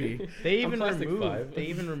that would be. They I'm even plastic removed. 5. They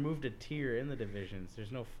even removed a tier in the divisions.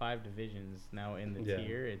 There's no 5 divisions now in the Yeah.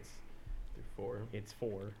 tier. It's 4.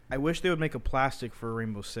 I wish they would make a plastic for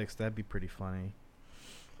Rainbow Six. That'd be pretty funny.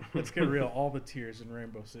 Let's get real. All the tiers in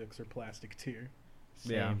Rainbow Six are plastic tier.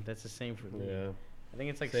 Same. Yeah. That's the same for me. Yeah. I think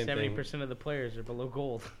it's like Same 70% of the players are below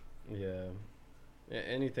gold. Yeah.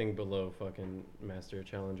 Anything below fucking Master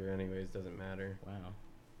Challenger, anyways, doesn't matter. Wow, I'm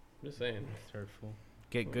just saying. it's hurtful.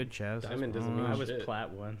 Get good, Chaz. Diamond doesn't Oh. mean I was shit. plat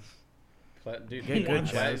once. Dude, Get good,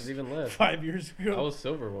 plat Chaz. is even less. 5 years ago. I was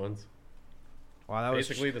silver once. Wow, that was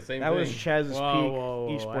Basically the same that thing. was Chaz's Whoa,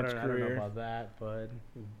 peak I esports don't know career. about that, bud.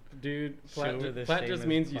 Dude, plat, Silver the plat same just as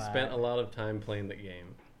means you plat. spent a lot of time playing the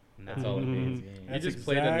game. That's Nah, all it Mhm. means. game. You That's just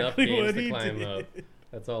played enough exactly games what to he climb did. up.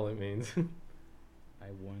 That's all it means.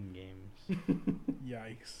 I won games.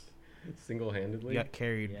 Yikes. Single-handedly. You got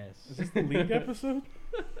carried. Is Yes. this the league episode?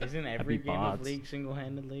 Isn't every be game of bots. League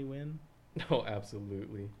single-handedly win? No,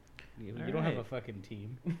 absolutely. You All don't have a right. fucking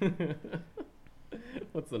team.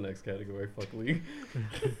 What's the next category? Fuck league.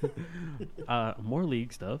 More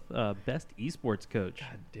league stuff. Best esports coach.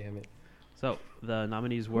 God damn it. So the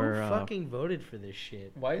nominees Who were fucking voted for this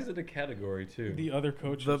shit? Why is it a category too? The other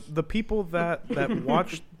coaches. The people that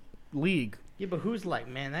watch League. Yeah, but who's like,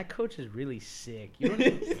 man, that coach is really sick. You don't.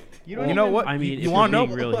 You don't. You know even- what? I mean, you if want to we're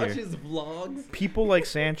know? being real here. his vlogs. People like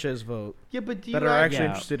Sanchez vote Yeah, but do you that are like- actually Yeah.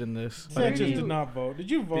 interested in this. But I Sanchez mean- did not vote.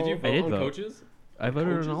 Did you vote? Did you vote did on vote. coaches? I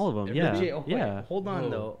voted coaches? on all of them. Every Yeah, Legit, oh, wait, yeah. hold on Whoa.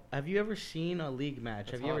 though. Have you ever seen a league match?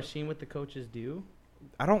 That's Have you ever hot. seen what the coaches do?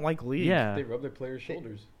 I don't like League. Yeah. They rub their players'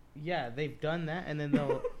 shoulders. Yeah, they've done that, and then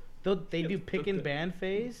they do pick and ban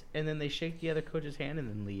phase, and then they shake the other coach's hand and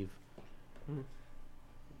then leave. Mhm.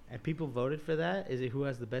 And people voted for that. Is it who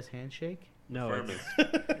has the best handshake? No,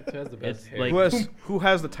 Firmest. Who has the best It's hair? like- Who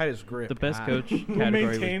has the tightest grip? the best Ah. coach Who category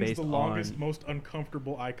was maintains based the longest, on most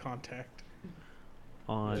uncomfortable eye contact?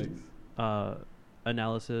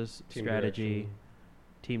 analysis, Team strategy, direction.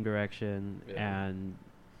 team direction, Yeah. and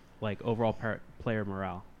like overall player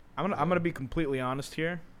morale. I'm gonna be completely honest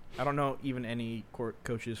here. I don't know even any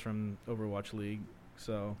coaches from Overwatch League,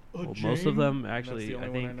 so Well, most of them That's actually, the I only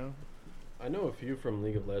one think. know. I know a few from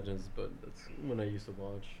League of Legends, but that's when I used to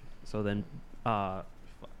watch. So then,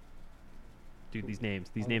 dude, these names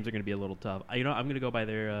Oh. are gonna be a little tough. I'm gonna go by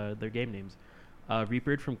their game names.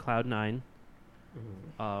 Reapered from Cloud9.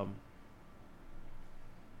 I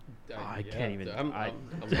can't even- I'm I-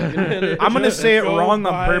 looking at it. I'm gonna say it Go wrong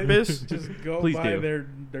on by- purpose. Just go Please by do.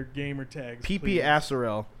 their gamer tags. PP please.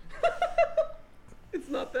 Asarel. It's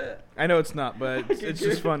not that. I know it's not, but it's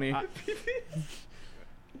just funny.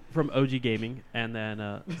 From OG Gaming, and then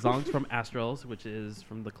Zongs from Astrals, which is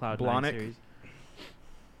from the Cloud9 Blahnik. series.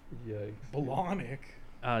 Yikes. Blahnik.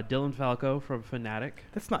 Dylan Falco from Fnatic.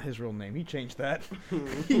 That's not his real name. He changed that.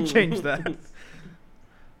 He changed that.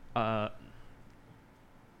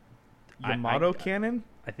 Yamato Cannon.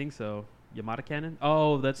 I think so. Yamada Cannon?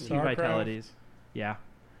 Oh, that's Team Starcraft. Vitalities. Yeah.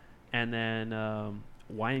 And then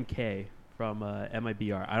Y&K from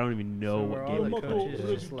MIBR. I don't even know So what were game all they the coach.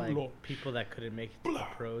 coaches just like people that couldn't make it to the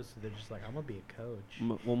pros, so they're just like, I'm gonna be a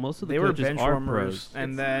coach. Well, most of the They were coaches bench are warmers, pros.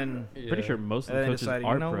 and then Pretty sure most of And the then coaches decided,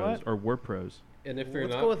 are you know pros what? or were pros. And if they're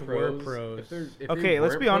Let's not go with were pros, pros. if Okay, they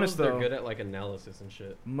let's weren't be honest, pros, though. They're good at like analysis and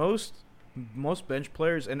shit. most bench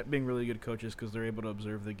players end up being really good coaches because they're able to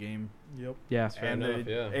observe the game Yep. Yeah, Fair and enough,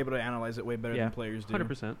 they're yeah. able to analyze it way better Yeah, than players do.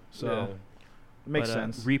 100%. So Yeah. it makes But,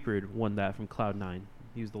 sense. Reapered won that from Cloud9.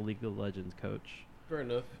 He was the League of Legends coach Fair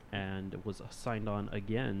enough. and was signed on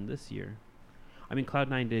again this year. I mean,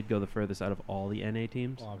 Cloud9 did go the furthest out of all the NA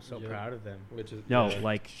teams. Well, I'm so Yeah. proud of them. Which is No, yeah.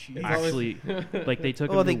 like Jeez. actually, like they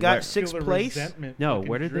took. Oh, him they to got where- sixth Feel the place? resentment No, fucking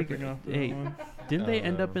where did they dripping go? off that Hey, one. Didn't they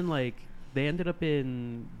end up Uh, in like? They ended up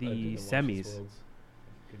in I the didn't watch this semis. Worlds.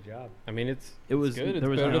 Good job. I mean, it's was good. It's there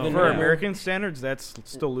was better no- than For now. American standards, that's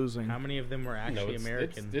still losing. How many of them were No, actually it's,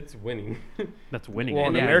 American? It's winning. That's winning. Well,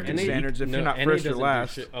 in Yeah, American NA standards, if no, you're not NA first, you're doesn't do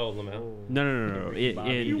last. shit- Oh, Lamau. No. You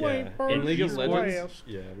Yeah. ain't first, In League of you Legends, last.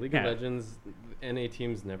 yeah, League Yeah. of Legends, NA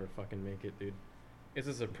teams never fucking make it, dude. It's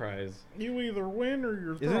a surprise. You either win or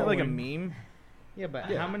you're Isn't it like a throwing. meme? Yeah, but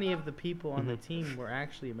Yeah. how many of the people on the team were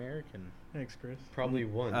actually American? Thanks, Chris. Probably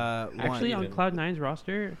one. Actually, on even. Cloud9's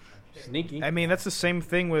roster, Sneaky. I mean, that's the same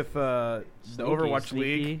thing with the Overwatch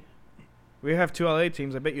League. Sneaky. We have 2 LA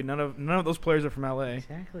teams. I bet you none of those players are from LA.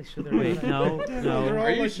 Exactly. So they're Wait, no, They're no, all Are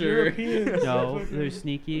you like sure? Europeans. no. Fucking- There's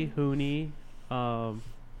Sneaky, Hooney.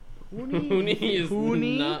 Hooney is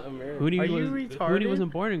Hooney? not American. Hooney Are you was retarded? Hooney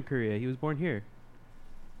wasn't born in Korea. He was born here.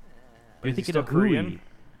 You're Is he thinking still of Korean?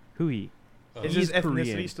 Hui. Oh. Is He's his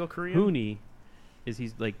ethnicity Korean. still Korean? Hooney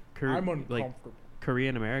he's like I'm like uncomfortable.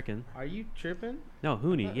 Korean American. Are you tripping? No,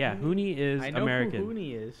 Hooney. Yeah, Hooney is I know American. who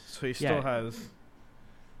Hooney is. So he Yeah. still has.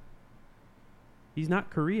 He's not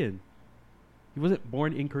Korean. He wasn't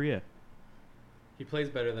born in Korea. He plays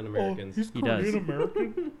better than Oh, Americans. he's He does. Korean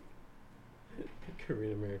American.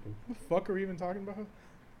 Korean American. The fuck are we even talking about?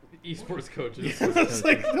 Esports coaches. It's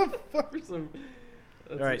like the fuck. For some.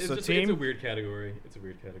 All right, it's so just, team- It's a weird category. It's a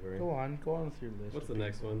weird category. Go on with your list. What's the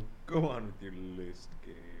next one? Go on with your list,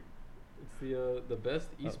 Gabe. It's the best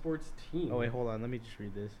esports team. Oh wait, hold on. Let me just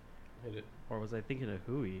read this. Hit it. Or was I thinking of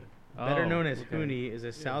Hui? Better Oh, known as okay. Hooney, is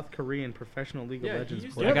a South Korean professional League Yeah, of he Legends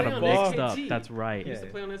used to I player. got play them on mixed up. SKT. That's right. He used to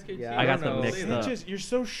play on SKT. Yeah, I got don't them know. mixed up. Snitches, you're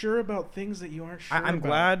so sure about things that you aren't sure I'm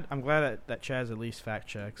about. glad that Chaz at least fact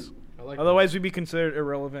checks. I like Otherwise, we'd be considered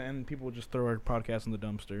irrelevant, and people would just throw our podcast in the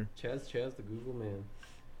dumpster. Chaz, the Google man.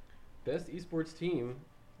 Best esports team.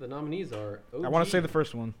 The nominees are. OG. I want to say the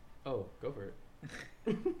first one. Oh, go for it.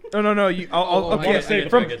 No. You. Oh, I Okay. get you,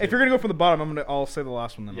 From I get you. if you're gonna go from the bottom, I'll say the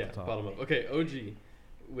last one then. Yeah, off the top. bottom up. Okay, OG,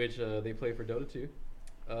 which they play for Dota 2.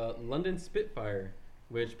 London Spitfire,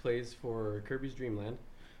 which plays for Kirby's Dream Land.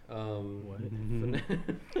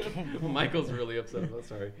 Michael's really upset. I'm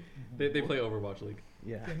sorry. They play Overwatch League.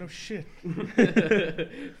 Yeah. Yeah, no shit.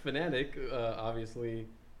 Fnatic, obviously,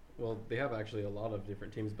 well, they have actually a lot of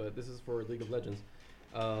different teams, but this is for League of Legends.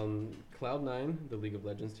 Cloud9, the League of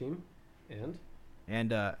Legends team, and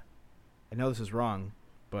I know this is wrong,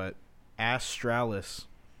 but Astralis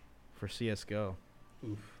for CS:GO.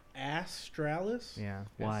 oof, Astralis? Yeah.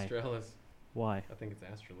 Why? Astralis. Why? I think it's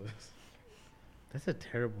Astralis. That's a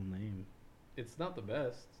terrible name. It's not the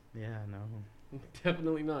best. Yeah, no.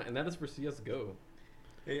 Definitely not, and that is for CS:GO.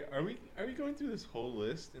 Hey, are we going through this whole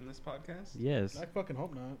list in this podcast? Yes. I fucking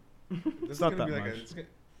hope not. This is not gonna that be like much.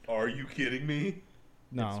 are you kidding me?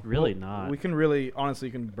 No, It's really Well, not. We can really, honestly,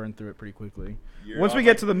 you can burn through it pretty quickly. You're Once on, we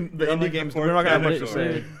get like- to the you're on, indie like, the games, fourth we're not gonna have much to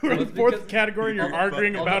category. say. We're in the Because- fourth category and you're Oh,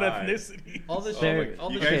 arguing but- about hold on. ethnicity. All this There- shit,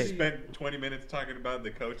 all You this guys Okay. spent 20 minutes talking about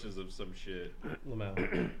the coaches of some shit.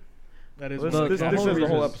 Lamau. That is This- what this- the this whole is the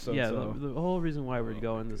reason- whole episode. Yeah, so. the whole reason why we're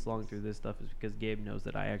going this long through this stuff is because Gabe knows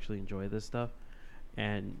that I actually enjoy this stuff,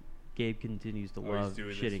 and Gabe continues to Oh, he's love doing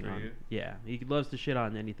this shitting for on. you? Yeah, he loves to shit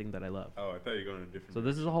on anything that I love. Oh, I thought you were going in a different. So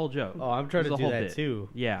this is a whole joke. Oh, I'm trying This to is a do whole that bit. too.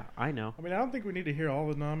 Yeah, I know. I mean, I don't think we need to hear all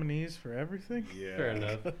the nominees for everything. Yeah. Fair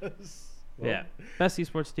enough. Yeah, best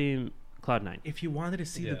esports team, Cloud9. If you wanted to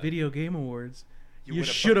see Yeah. the Video Game Awards, you would've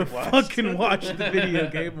should have watched. fucking watched the Video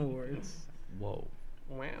Game Awards. Whoa.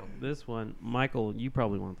 Wow. This one, Michael, you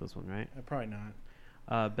probably want this one, right? Probably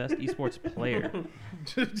not. Best esports player,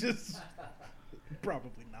 Just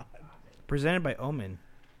probably not. Presented by Omen.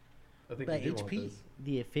 I think By you do want HP, this.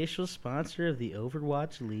 the official sponsor of the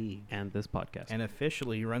Overwatch League. and this podcast. And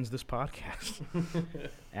officially he runs this podcast.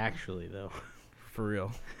 Actually, though. For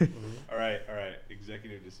real. All right.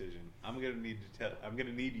 Executive decision. I'm gonna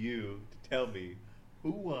need you to tell me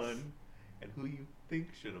who won and who you think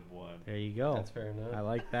should have won. There you go. That's fair enough. I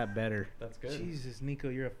like that better. That's good. Jesus, Nico,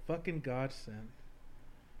 you're a fucking godsend.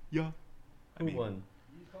 Yeah. Who won?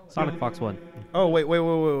 Sonic Fox won. Oh, wait.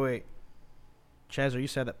 Chaz, are you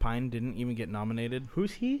sad that Pine didn't even get nominated?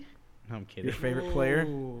 Who's he? No, I'm kidding. Your favorite player?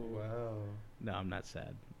 Wow. No, I'm not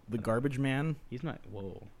sad. The Garbage Man? He's not.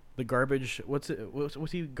 Whoa. The Garbage... What's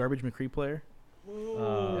he? Garbage McCree player?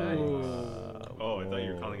 Oh, I thought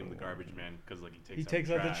you were calling him the garbage man because like He takes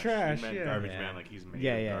out the trash, You meant yeah. garbage Yeah. man like he's made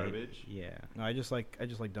Yeah, of yeah, garbage. yeah. No, I just like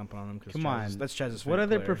dumping on him because Come on. that's Chaz's favorite What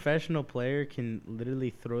other player. professional player can literally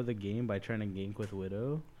throw the game by trying to gank with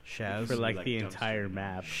Widow Shaz. for like like the dumpster. entire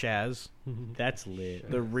map? Shaz, That's lit.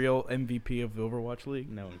 the real MVP of the Overwatch League.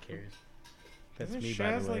 No one cares. That's Isn't me, Shaz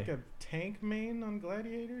by the way. like a tank main on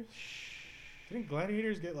Gladiators? Didn't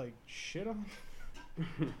Gladiators get like shit on?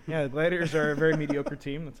 Yeah, the Gladiators are a very mediocre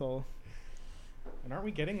team. That's all. And aren't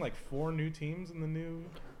we getting like 4 new teams in the new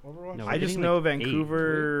Overwatch? No, I we're just getting, know like, 8.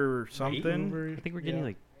 Vancouver something, Vancouver, I think we're getting yeah.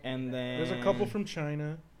 like and then There's a couple from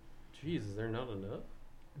China. Jeez, is there not enough?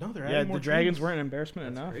 No, they're yeah. adding more The Dragons teams. weren't an embarrassment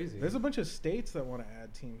That's enough. crazy. There's a bunch of states that want to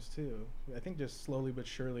add teams too. I think just slowly but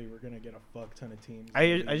surely we're gonna get a fuck ton of teams.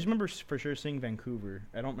 I just remember for sure seeing Vancouver.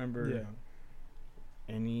 I don't remember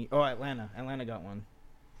Yeah. any. Oh, Atlanta. Atlanta got one.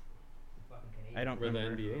 I don't We're the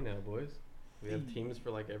remember. NBA now, boys. We have teams for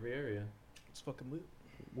like every area. It's fucking lit.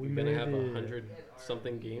 We're gonna have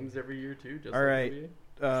 100-something games every year too. Just All like right. NBA.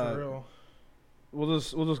 For real. We'll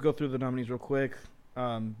just go through the nominees real quick.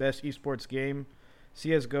 Best esports game: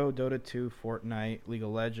 CS:GO, Dota 2, Fortnite, League of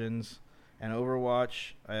Legends, and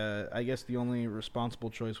Overwatch. I guess the only responsible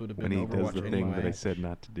choice would have been When he Overwatch does the anyway. thing that I said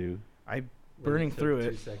not to do. When burning it took through 2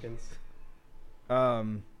 it. seconds.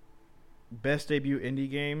 Best debut indie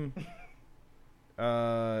game.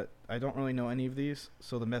 I don't really know any of these,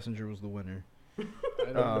 so The Messenger was the winner. I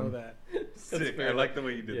don't know Um, that. Sick. fair I like the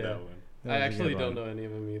way you did Yeah. that one. That I was a actually good don't one. know any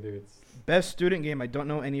of them either. It's Best student game. I don't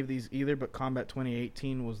know any of these either, but Combat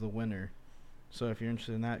 2018 was the winner. So if you're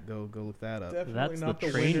interested in that, go look that up. Definitely That's not the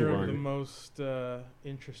the train winner of one. the most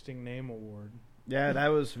interesting name award. Yeah, that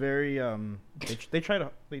was very. They tried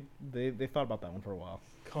to. They thought about that one for a while.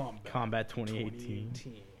 Combat 2018.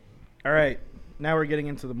 All right, now we're getting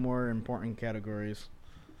into the more important categories.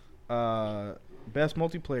 Best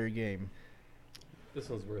multiplayer game: this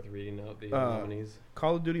one's worth reading out the Uh, nominees.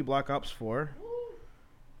 Call of Duty Black Ops 4,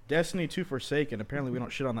 Destiny 2 Forsaken. Apparently, we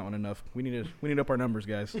don't shit on that one enough. We need up our numbers,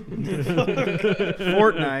 guys. I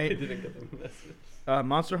Fortnite, didn't get the message.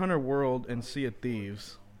 Monster Hunter World, and Sea of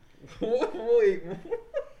Thieves. Wait.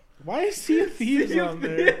 Why is Sea of Thieves on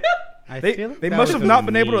there? I They feel like they that must was have a not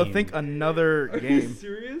been able to meme. think another Are you game.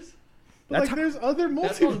 serious? But That's like, there's other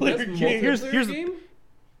That's on best multiplayer games. Here's- multiplayer here's the- game?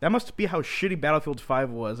 That must be how shitty Battlefield 5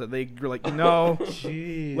 was. That they were like, no,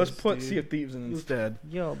 Jeez, let's put dude. Sea of Thieves in instead.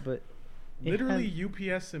 Yo, but it Literally,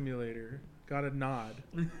 had- UPS Simulator got a nod.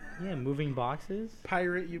 yeah, moving boxes.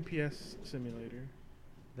 Pirate UPS Simulator.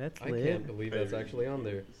 That's I lit. can't believe that's actually on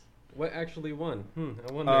there. What actually won?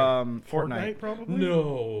 I wonder. Fortnite. probably.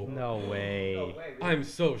 no. No way. I'm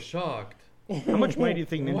so shocked. How much money do you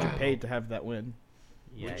think Ninja Wow. paid to have that win?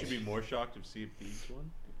 Would you Yikes. be more shocked if Sea of Thieves won?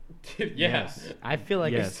 Yeah. Yes. I feel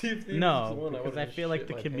like Yes. See if Thieves no, won, I because I would've feel like shit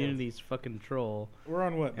the my community's fucking troll. We're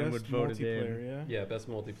on what? And Best would vote it multiplayer, in. yeah? pants. Yeah, best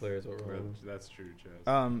multiplayer is what we're on. That's true,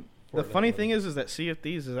 Chaz. The Fortnite funny won. thing is that Sea of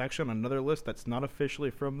Thieves is actually on another list that's not officially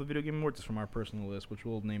from the Video Game Awards. It's from our personal list, which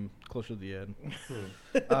we'll name closer to the end.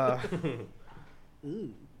 Uh,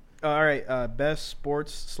 all right, best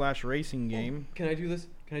sports/racing game. Can I do this?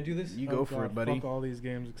 Can I do this? You Oh go for God, it, buddy. Fuck all these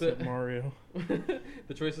games except Mario.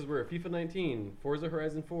 The choices were FIFA 19, Forza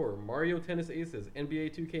Horizon 4, Mario Tennis Aces,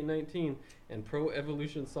 NBA 2K19, and Pro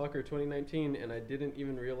Evolution Soccer 2019, and I didn't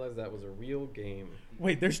even realize that was a real game.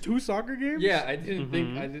 Wait, there's 2 soccer games? Yeah, I didn't think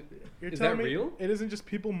Mhm. I did. You're Is telling that me real? it isn't just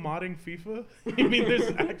people modding FIFA? I mean,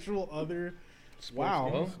 there's actual other. Wow.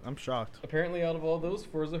 Well, I'm shocked. apparently, out of all those,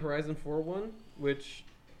 Forza Horizon 4 won, which,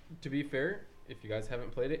 to be fair, if you guys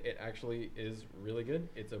haven't played it, it actually is really good.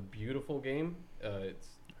 It's a beautiful game. It's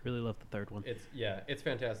I really love the third one. it's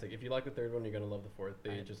fantastic. If you like the third one, you're gonna love the fourth.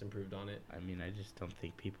 They just improved on it. I mean, I just don't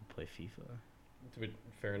think people play FIFA.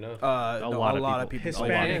 Fair enough. A lot of people.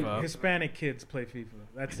 Hispanic, FIFA. Hispanic kids play FIFA.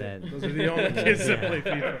 That's it. That- Those are the only kids that play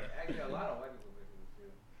FIFA.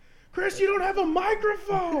 Chris, you don't have a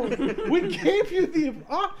microphone. We gave you the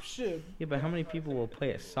option. Yeah, but how many people will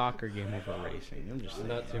play a soccer game over racing? I'm just saying.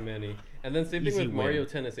 Not too many. And then same thing Easy with Mario win.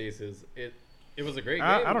 Tennis Aces. It was a great game.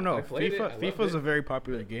 I don't know. I played it. I loved FIFA's it. a very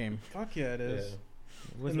popular game. Fuck yeah, it Yeah. is. It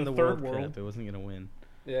wasn't the the third World world. Cup. It wasn't gonna win.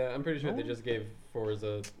 Yeah, I'm pretty sure they No? just gave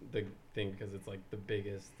Forza the thing because it's like the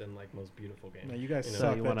biggest and like most beautiful game. No, you guys You know,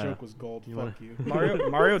 suck. you That wanna- joke was gold. you Fuck you.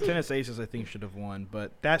 Mario Tennis Aces, I think, should have won,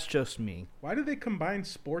 but that's just me. Why do they combine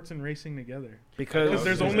sports and racing together? Because Because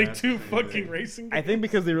there's just only asking 2 you fucking that. racing I games. think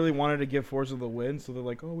because they really wanted to give Forza the win, so they're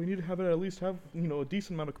like, oh, we need to have it at least have a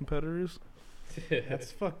decent amount of competitors.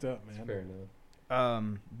 That's fucked up, That's man. fair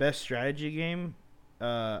enough. Best strategy game.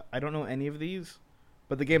 I don't know any of these,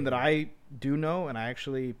 but the game that I do know and I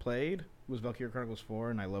actually played was Valkyria Chronicles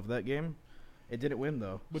 4, and I love that game. It didn't win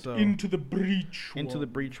though. But so Into the Breach. Into the one.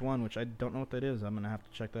 Breach 1, which I don't know what that is. I'm gonna have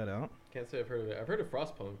to check that out. Can't say I've heard of it. I've heard of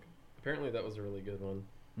Frostpunk. Apparently that was a really good one,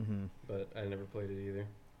 hmm but I never played it either.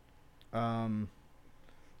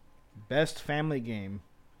 Best family game.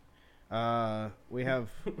 We have.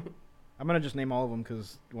 I'm gonna just name all of them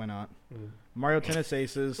because why not? Mario Tennis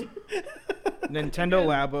Aces, Nintendo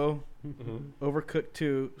Labo, Overcooked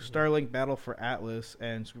 2, Starlink Battle for Atlas,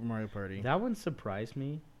 and Super Mario Party. That one surprised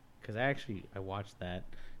me because I watched that,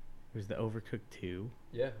 Was the Overcooked 2?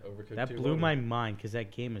 Yeah, Overcooked That 2 blew won. my mind because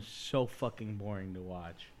that game is so fucking boring to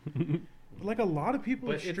watch. Like a lot of people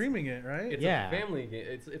But are it's- streaming it, right? It's Yeah. a family game.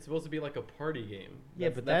 It's supposed to be like a party game. Yeah,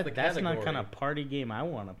 That's- but the that's not category. kind of party game I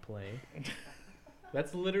want to play.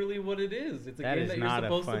 That's literally what it is. It's a That game is that you're not a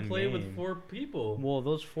supposed to fun play game. with 4 people. Well,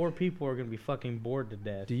 those 4 people are gonna be fucking bored to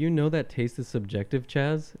death. Do you know that taste is subjective,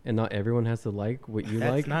 Chaz? And not everyone has to like what you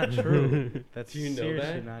That's like? not true. That's Do you know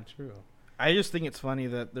seriously that? not true. I just think it's funny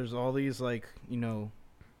that there's all these like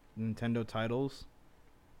Nintendo titles,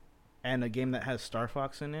 and a game that has Star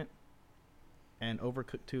Fox in it, and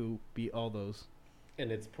Overcooked 2 beat all those. And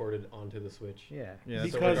it's ported onto the Switch. Yeah. Yeah, So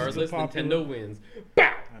Because regardless, it's a popular- Nintendo wins.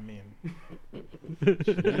 I mean,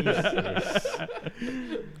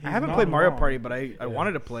 I haven't not played Mario wrong. Party, but I Yeah.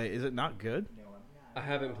 wanted to play. Is it not good? I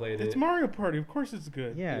haven't played it's it. Mario Party. Of course, it's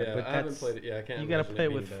good. Yeah, Yeah, but I haven't that's played it. Yeah, I can't. you gotta imagine play it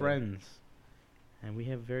being with bad. friends, and we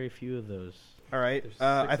have very few of those. All right. There's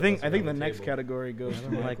I 6 of think us I think the around the next table. category I goes to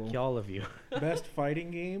don't like Michael. all of you. Best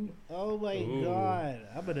fighting game. Oh my Ooh. god!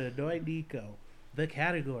 I'm gonna annoy Nico. The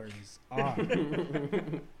categories are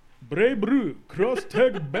Brave Brew Cross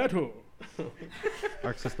Tag Battle,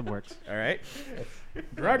 Arc System works. All right.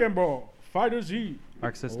 Dragon Ball Fighter Z,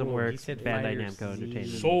 Arc System Oh, he works. said Bandai Fighter Namco Z. Entertainment.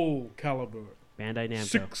 Soul Calibur Bandai Namco.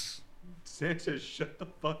 6. Sanchez, shut the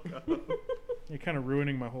fuck up. You're kind of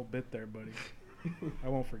ruining my whole bit there, buddy. I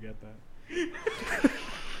won't forget that.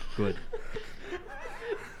 Good.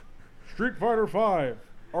 Street Fighter 5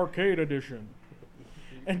 Arcade Edition.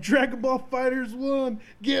 And Dragon Ball Fighters 1.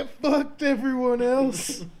 Get fucked, everyone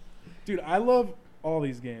else. Dude, I love all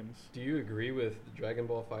these games. Do you agree with Dragon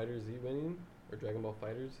Ball Fighters Z winning or Dragon Ball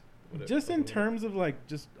Fighters? Whatever Just in fucking- terms of like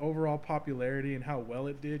just overall popularity and how well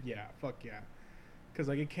it did, yeah, fuck yeah. Because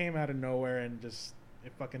like it came out of nowhere and just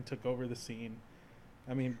it fucking took over the scene.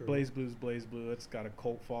 I mean, True. Blaze Blue's Blaze Blue. It's got a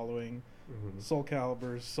cult following. Mhm. Soul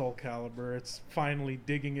Calibur's Soul Calibur. It's finally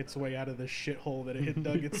digging its way out of the shithole that it had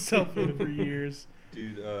dug itself in for years.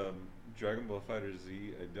 Dude, Dragon Ball Fighter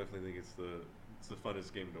Z, I definitely think it's the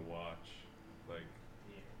funnest game to watch. Like,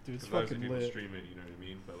 Dude, it's 'cause obviously fucking people lit. stream it, you know what I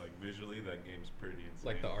mean? But like visually, that game's pretty insane.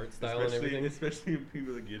 Like the art style and Especially- everything? Especially if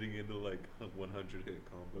people are getting into like 100 hit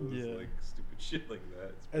combos, Yeah. like stupid shit like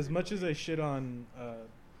that. It's As pretty much fun. as I shit on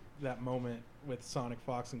that moment with Sonic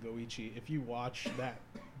Fox and Goichi, if you watch that,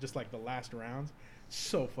 just like the last rounds,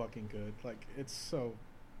 so fucking good. Like it's so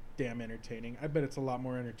damn entertaining. I bet it's a lot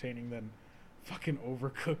more entertaining than fucking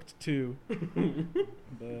Overcooked 2.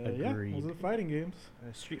 But yeah, Agreed. those are the fighting games.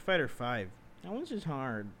 Street Fighter 5. That one's just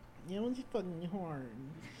hard. Yeah, one's fucking hard.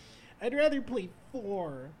 I'd rather play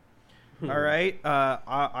 4. All right.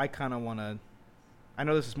 I kind of want to. I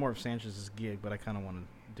know this is more of Sanchez's gig, but I kind of want to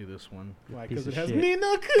do this one. Why? Piece Because of it has shit.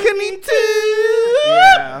 Nino Kuni Kuni 2.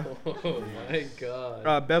 Yeah. Oh my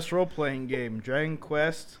god. Best role playing game: Dragon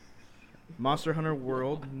Quest, Monster Hunter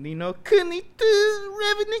World, Nino Kuni 2,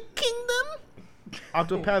 Revenant Kingdom,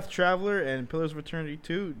 Octopath Traveler, and Pillars of Eternity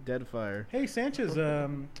 2, Deadfire. Hey Sanchez, a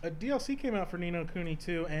DLC came out for Nino Kuni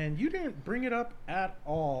 2, and you didn't bring it up at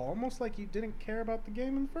all. Almost like you didn't care about the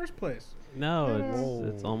game in the first place. No, Whoa.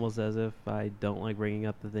 it's almost as if I don't like bringing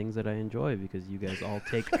up the things that I enjoy because you guys all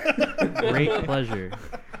take great pleasure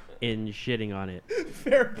in shitting on it.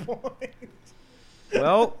 Fair point.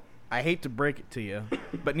 Well, I hate to break it to you,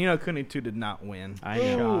 but Nino Kuni 2 did not win. I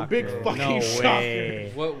know. Ooh, big Shocker. fucking No shocker.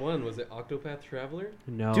 way. What one? Was it Octopath Traveler?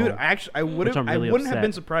 No. Dude, I would have. I'm really I wouldn't have upset.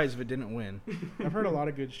 been surprised if it didn't win. I've heard a lot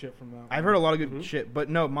of good shit from that one. I've heard a lot of good Mhm. shit, but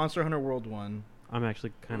no, Monster Hunter World won. I'm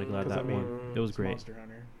actually kind of glad 'Cause, that I mean, one. It was it's great. Monster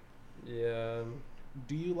Hunter. Yeah.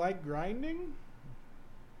 Do you like grinding?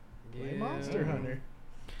 Play Yeah. Monster Hunter.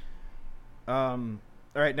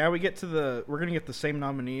 All right, now we get to we're gonna get the same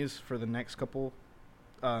nominees for the next couple.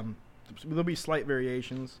 There'll be slight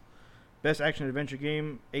variations. Best action adventure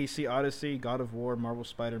game: AC Odyssey, God of War, Marvel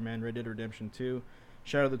Spider-Man, Red Dead Redemption 2,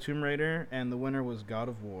 Shadow of the Tomb Raider, and the winner was God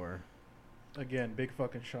of War. Again, big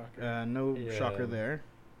fucking shocker. No Yeah. shocker there.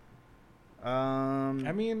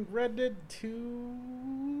 I mean, Red Dead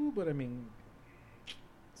 2, but I mean,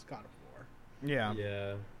 it's God of War. yeah.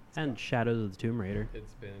 Yeah. And Shadows of the Tomb Raider.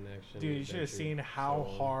 It's been an action. Dude, you should have adventure, seen how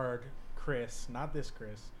so- hard Chris, not this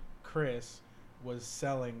Chris was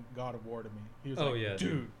selling God of War to me. He was Oh, like, yeah,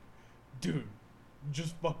 dude,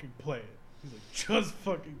 just fucking play it. He's like, just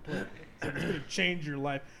fucking play it. It's like, it's gonna change your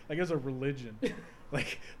life. Like it was a religion.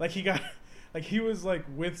 like he got, like he was like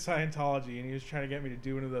with Scientology and he was trying to get me to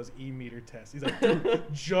do one of those e-meter tests. He's like, dude,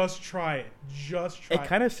 just try it. Just try It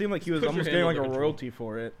kind of seemed like he was Put your almost hand getting on like the a control. royalty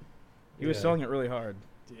for it. He was Yeah. selling it really hard.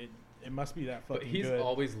 It must be that fucking But he's good.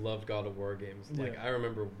 always loved God of War games. Like Yeah. I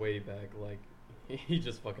remember way back, like he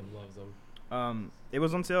just fucking loves them. It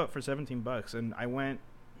was on sale for $17, and I went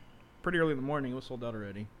pretty early in the morning. It was sold out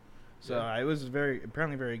already. So Yeah. it was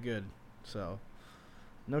apparently very good. So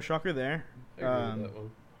no shocker there. I agree with that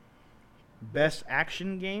one. Best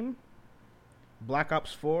action game: Black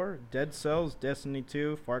Ops 4, Dead Cells, Destiny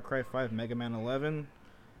 2, Far Cry 5, Mega Man 11,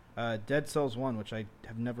 Dead Cells 1, which I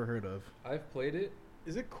have never heard of. I've played it.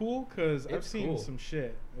 Is it cool? Because I've It's seen cool. some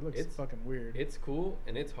shit. It looks It's- fucking weird. It's cool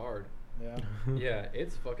and it's hard. Yeah. Yeah,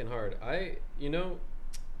 it's fucking hard.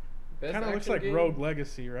 Best Kind of looks action like game? Rogue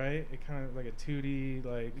Legacy, right? It kind of like a 2D,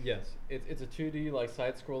 like. Yes, it's a 2D like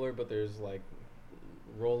side scroller, but there's like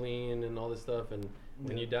rolling and all this stuff, and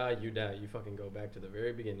when Yeah. you die, you die. You fucking go back to the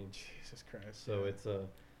very beginning. Jesus Christ. So yeah.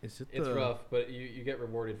 Is it it's rough, but you get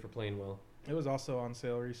rewarded for playing well. It was also on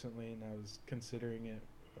sale recently, and I was considering it.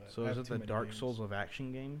 But So I is have it too the many Dark games. Souls of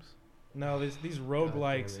action games? No, these damn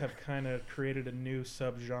roguelikes it. have kind of created a new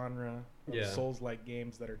subgenre of Yeah. Souls-like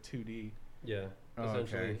games that are 2D. Yeah, Oh,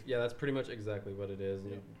 essentially. okay. Yeah, that's pretty much exactly what it is.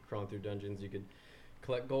 Yeah. You crawling through dungeons, you could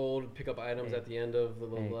collect gold, pick up items Hey. at the end of the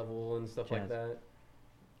Hey. level and stuff like Chaz. that.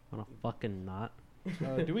 On a fucking not.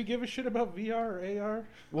 Do we give a shit about VR or AR?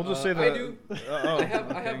 We'll just say I that. do. Oh, I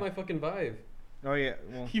have okay. my fucking Vive. Oh yeah.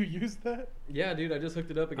 Well, You use that? Yeah, dude, I just hooked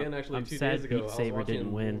it up again I'm- actually I'm 2 sad days ago. Beat I was Saber watching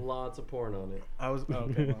didn't win. lots of porn on it. I was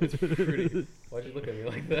okay. Well, Pretty. Why'd you look at me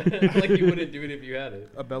like that? Like you wouldn't do it if you had it.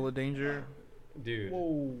 a Bella Danger. Dude.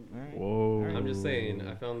 whoa. Alright. Whoa. I'm just saying,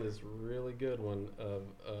 I found this really good one of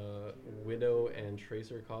Widow and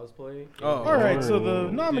Tracer cosplay. Oh. All right, so the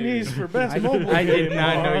Dude. nominees for best I, mobile I did game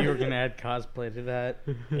not know are- you were gonna add cosplay to that.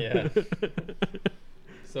 Yeah.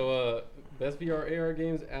 So, best VR AR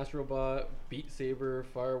games: Astrobot, Beat Saber,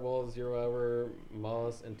 Firewall, Zero Hour,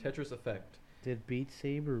 Moss, and Tetris Effect. Did Beat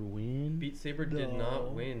Saber win? Beat Saber did No.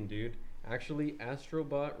 not win, dude. Actually,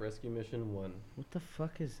 Astrobot Rescue Mission won. What the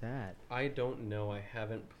fuck is that? I don't know. I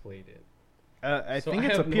haven't played it. I So think I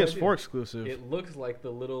it's a have no PS4 idea. exclusive. It looks like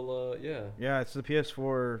the little, yeah. Yeah, it's the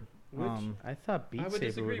PS4. Which I thought Beat I would Saber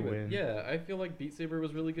disagree would with. win. Yeah, I feel like Beat Saber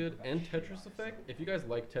was really good, and Tetris Effect. If you guys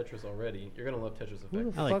like Tetris already, you're gonna love Tetris Who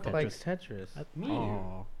Effect. the I like fuck likes Tetris? Me.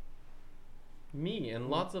 Aw. Me and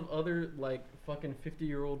lots of other like fucking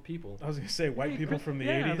 50-year-old people. I was gonna say white Hey, people Chris- from the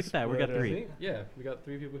yeah, 80s. look at that, we got but, three. See? Yeah, we got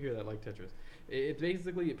 3 people here that like Tetris. It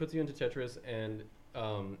basically it puts you into Tetris, and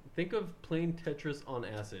think of playing Tetris on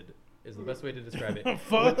acid is the best way to describe it.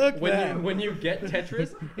 Fuck when that. when you get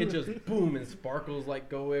Tetris, it just boom and sparkles like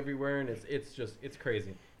go everywhere, and it's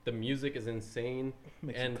crazy. The music is insane.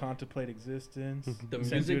 Makes and you contemplate existence. the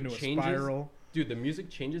sends you music into a changes. spiral. Dude, the music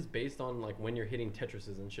changes based on like when you're hitting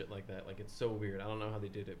Tetrises and shit like that. Like it's so weird. I don't know how they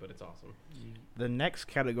did it, but it's awesome. The next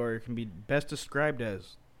category can be best described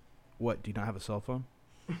as, what? Do you not have a cell phone?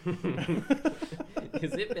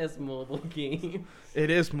 Is it best mobile game? It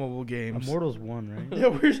is mobile games. Immortals won, right? Yeah,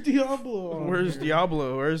 where's Diablo? on Where's here?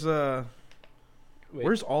 Diablo? Where's Wait,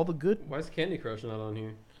 Where's all the good? why is Candy Crush not on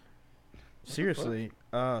here? Seriously,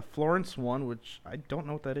 Florence won, which I don't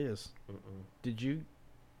know what that is. Mm-mm. Did you?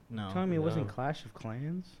 No. Telling me it wasn't No. Clash of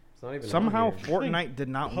Clans? It's not even Somehow on here. Fortnite did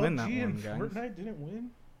not win that PUBG one, and guys. Fortnite didn't win.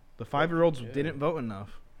 The 5-year-olds Yeah. didn't vote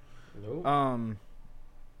enough. Nope.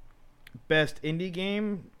 Best indie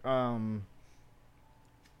game.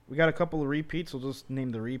 We got a couple of repeats. We'll just name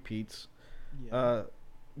the repeats. Yeah.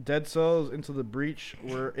 Dead Cells, Into the Breach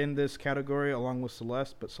were in this category along with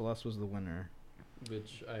Celeste, but Celeste was the winner.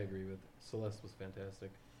 Which I agree with. Celeste was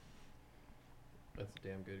fantastic. That's a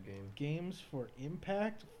damn good game. Games for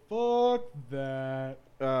Impact? Fuck that.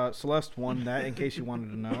 Celeste won that, in case you wanted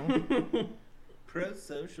to know.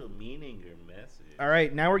 Pro-social meaning or message. All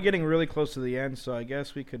right, now we're getting really close to the end, so I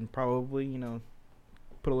guess we can probably,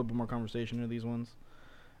 put a little bit more conversation into these ones.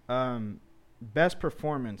 Best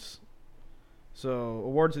performance. So,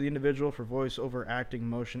 award to the individual for voice over acting,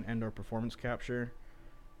 motion, and/or performance capture.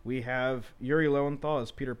 We have Yuri Lowenthal as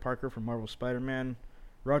Peter Parker from Marvel Spider-Man,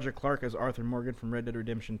 Roger Clark as Arthur Morgan from Red Dead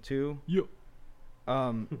Redemption 2. Yep.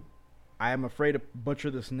 I am afraid to butcher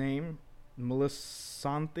this name.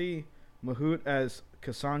 Melissanthi Mahout as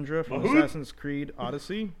Cassandra from Mahout? Assassin's Creed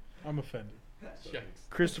Odyssey. I'm offended. Yikes.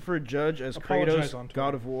 Christopher Judge as Apologize on Kratos, Twitter.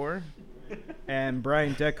 God of War. And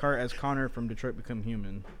Brian Deckhart as Connor from Detroit Become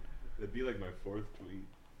Human. That'd be like my 4th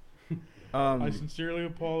tweet. I sincerely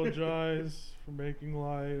apologize for making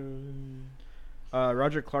light of...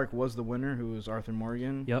 Roger Clark was the winner, who was Arthur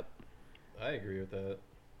Morgan. Yep. I agree with that.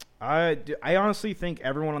 I honestly think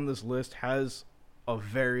everyone on this list has a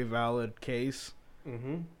very valid case.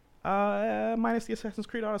 Mm-hmm. Minus the Assassin's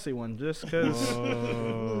Creed Odyssey one, just because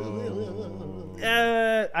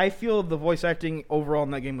I feel the voice acting overall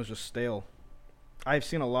in that game was just stale. I've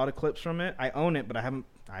seen a lot of clips from it. I own it, but I haven't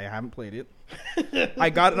I haven't played it. I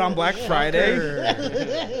got it on Black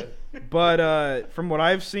Friday. But from what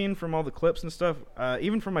I've seen from all the clips and stuff,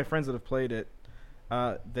 even from my friends that have played it,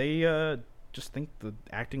 they just think the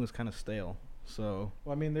acting was kind of stale. So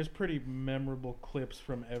Well, I mean, there's pretty memorable clips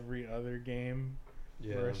from every other game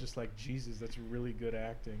Yeah. where it's just like, Jesus, that's really good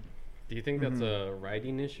acting. Do you think that's a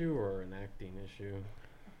writing issue or an acting issue?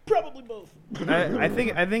 Probably both. I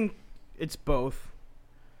think it's both.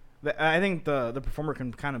 I think the performer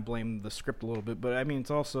can kind of blame the script a little bit, but I mean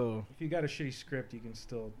it's also If you got a shitty script, you can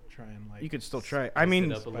still try and like. you could still try. I Spice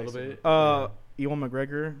mean, it up a little spice it bit. Ewan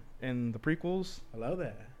McGregor in the prequels. Hello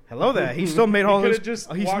there. Hello there. He still made all He his could've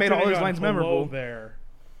just he's walked made all in his and lines gone, "Hello memorable. there,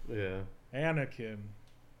 Yeah. Anakin.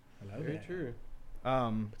 Hello Very there. true.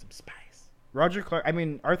 Put some spice. Roger Clark. I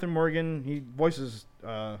mean Arthur Morgan. He voices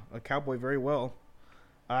a cowboy very well.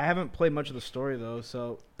 I haven't played much of the story though,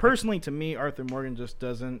 so personally to me, Arthur Morgan just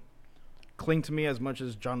doesn't cling to me as much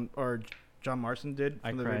as John Marston did I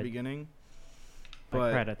from the very cried. beginning. I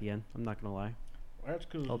But cried at the end. I'm not gonna lie. That's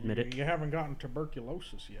because I'll admit it. you haven't gotten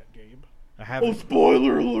tuberculosis yet, Gabe. I haven't.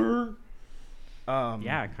 spoiler alert!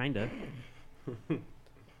 Yeah, kinda.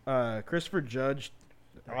 Christopher Judge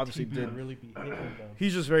That obviously TB did. really be hitting though.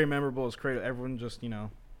 He's just very memorable as Kratos. Everyone just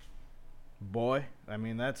boy. I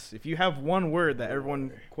mean that's if you have one word that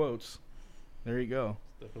everyone quotes, there you go.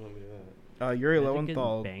 Definitely that. Yuri Imagine getting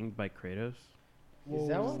Lowenthal. banged by Kratos. Is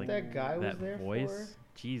that what Like, that guy was that there voice. for?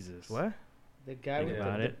 Jesus. What? The guy Think with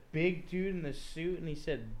about the it. big dude in the suit, and he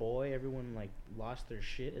said, "Boy," everyone like lost their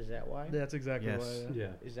shit. Is that why? That's exactly Yes. why. Yeah.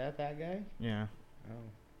 Is that guy? Yeah.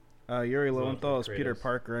 Oh. Yuri As long as Lowenthal it's is Peter Kratos.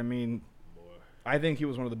 Parker. I mean, I think he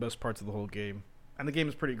was one of the best parts of the whole game, and the game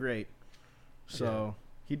is pretty great. So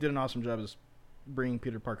he did an awesome job as bringing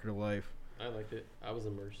Peter Parker to life. I liked it. I was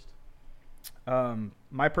immersed.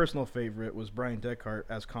 My personal favorite was Brian Deckard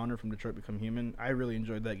as Connor from Detroit Become Human. I really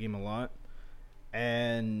enjoyed that game a lot,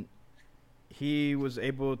 and he was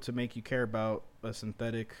able to make you care about a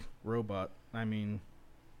synthetic robot. I mean,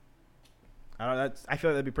 I feel like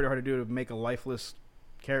that'd be pretty hard to do to make a lifeless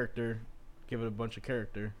character, give it a bunch of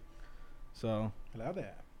character. So, Hello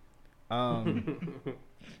there.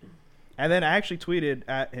 and then I actually tweeted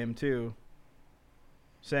at him too,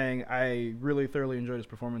 saying I really thoroughly enjoyed his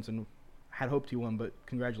performance and had hoped he won, but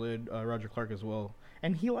congratulated Roger Clark as well,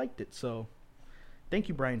 and he liked it. So, thank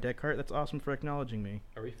you, Brian Deckard. That's awesome for acknowledging me.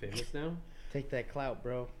 Are we famous now? Take that clout,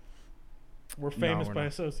 bro. We're famous we're by not.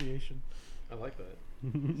 association. I like that.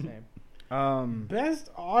 Same. Best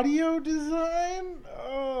audio design?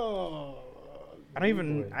 Oh. I don't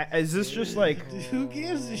even. boy. Is this just like? Who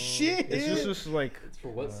gives a shit? Is this just like? It's for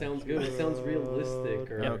what sounds good. What sounds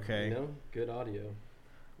realistic or Okay. you know, good audio.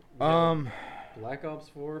 We got Um, Black Ops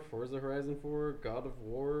 4, Forza Horizon 4, God of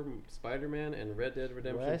War, Spider-Man, and Red Dead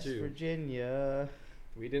Redemption West 2. Virginia.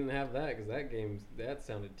 We didn't have that because that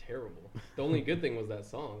sounded terrible. The only good thing was that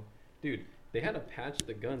song, dude. They had to patch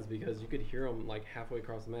the guns because you could hear them like halfway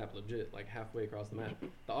across the map, legit, like halfway across the map.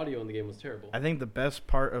 The audio in the game was terrible. I think the best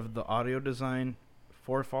part of the audio design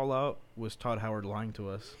for Fallout was Todd Howard lying to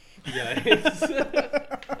us. Yeah, it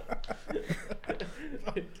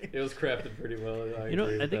was crafted pretty well. I You know,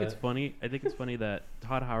 agree I with think it's that. funny. I think it's funny that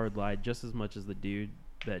Todd Howard lied just as much as the dude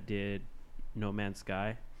that did No Man's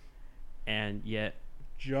Sky, and yet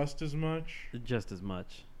Just as much. just as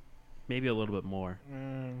much, maybe a little bit more.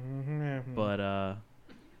 Mm-hmm. But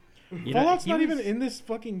you Fallout's he not was- even in this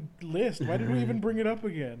fucking list. Why did we even bring it up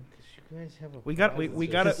again? You guys have a We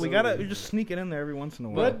gotta so- we just sneak it in there every once in a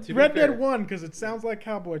while. But- to be Red Dead fair- 1 because it sounds like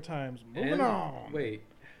cowboy times. Moving And- on. Wait,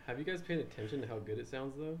 have you guys paid attention to how good it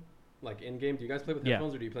sounds though? Like in game, do you guys play with Yeah.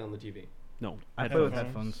 headphones or do you play on the TV? No, I play with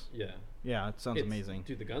Headphones. headphones. Yeah, Yeah, it sounds amazing.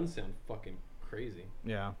 Dude, the guns sound fucking crazy.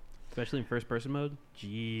 Yeah. especially in first person mode.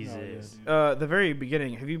 Jesus. dude. The very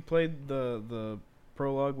beginning. Have you played the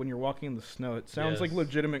prologue when you're walking in the snow? It sounds like Yes.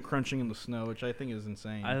 legitimate crunching in the snow, which I think is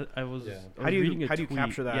insane. I was. Yeah. I was How do you- reading a how do you tweet.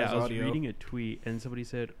 capture that Yeah, as I was audio? reading a tweet and somebody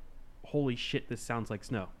said, "Holy shit, this sounds like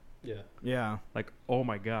snow!" Yeah, yeah. Like, oh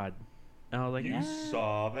my god. And I was like, You "Yeah,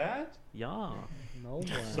 saw that? yeah." No one.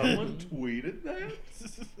 Someone tweeted that?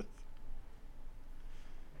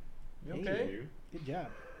 You Hey. okay? You? Good job.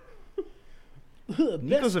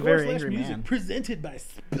 Nico's a very angry music man. presented by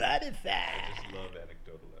Spotify. I just love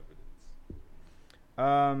anecdotal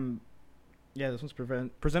evidence. Yeah, this one's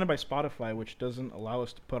presented by Spotify, which doesn't allow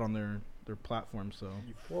us to put on their platform. So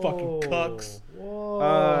You fucking cucks.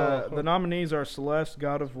 Whoa. the nominees are Celeste,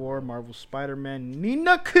 God of War, Marvel Spider-Man, Ni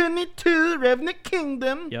no Kuni 2, Revenant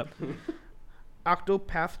Kingdom, Yep.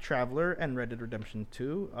 Octopath Traveler, and Red Dead Redemption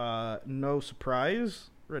 2. No surprise,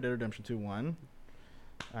 Red Dead Redemption 2 won.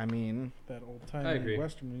 I mean, That old I timey agree.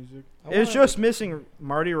 Western music. it's just missing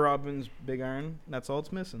Marty Robbins' Big Iron. That's all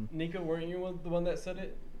it's missing. Nico, weren't you the one that said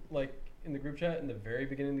it, like in the group chat in the very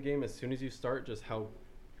beginning of the game? As soon as you start, just how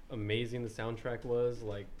amazing the soundtrack was,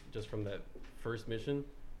 like just from that first mission,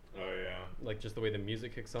 Oh yeah. like just the way the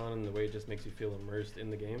music kicks on and the way it just makes you feel immersed in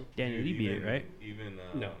the game. Daniel, Dude, you beat it, even- right? Even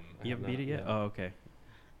No. I You have haven't beat not, it yet? no. Oh, okay.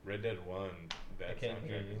 Red Dead 1, I that can't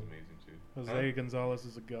hear soundtrack you. is amazing too. Jose Gonzalez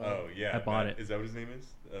is a god. Oh yeah. I bought Matt- it. Is that what his name is?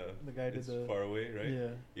 The guy did it's the- Far Away, right? Yeah.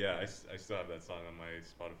 Yeah, I still have that song on my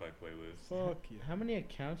Spotify playlist. Fuck yeah. How many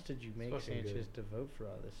accounts did you make, fucking Sanchez, good. to vote for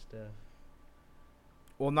all this stuff?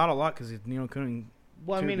 Well, not a lot because Nino Kunin.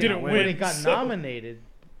 Well, I Two mean, didn't when win, it got so- nominated,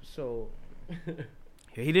 so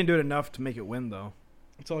He didn't do it enough to make it win, though.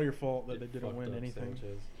 It's all your fault that they Get didn't fucked win up, anything.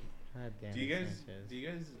 Sanchez. God damn Do you it, guys? Sanchez. Do you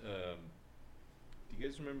guys? Do you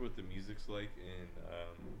guys remember what the music's like in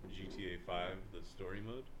GTA 5, the story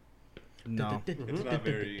mode? No. It's not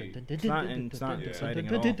very. It's not, and it's not Yeah. exciting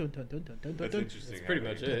at all. That's interesting. It's pretty how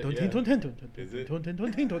much they- it. Is it?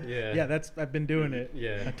 Yeah. Yeah, that's I've been doing it.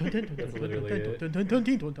 Yeah. That's literally it.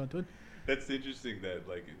 That's interesting that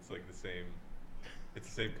like it's like the same. It's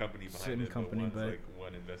the same company behind Same it, company, but but- one's like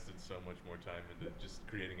one invested so much more time into just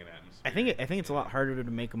creating an atmosphere. I think it's a lot harder to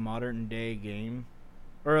make a modern day game,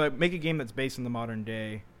 or like make a game that's based in the modern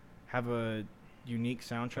day, have a unique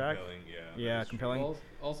soundtrack. Compelling, yeah. that Yeah, is true. compelling.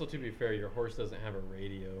 Also, to be fair, your horse doesn't have a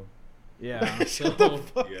radio. Yeah. So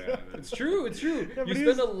Yeah, it's true. It's true. Yeah, but You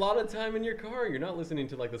he's- spend a lot of time in your car. You're not listening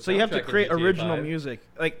to like the. So you have to soundtrack of create GTA original 5. music.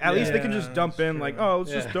 Like at least they can just Yeah, dump that's in like, true. oh,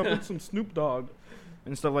 let's just Yeah. dump in some Snoop Dogg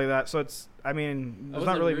and stuff like that. So it's, I mean, there's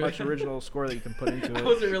not wasn't really re- much original score that you can put into I it.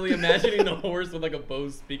 wasn't really imagining the horse with like a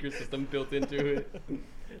Bose speaker system built into it.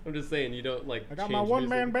 I'm just saying you don't like. I got change my one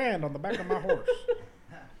man music. band on the back of my horse.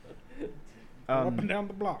 Go up and Um, down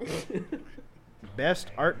the block. best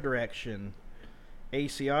art direction: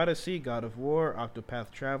 AC Odyssey, God of War, Octopath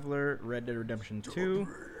Traveler, Red Dead Redemption 2,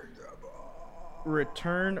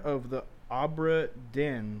 Return of the Obra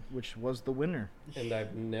Dinn, which was the winner. And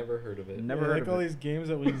I've never heard of it. Never Yeah, heard like of all it. these games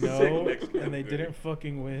that we Sick know next and they category. didn't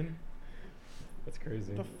fucking win. That's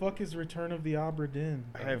crazy. What the fuck is Return of the Obra Dinn?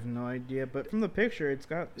 I have no idea, but from the picture, it's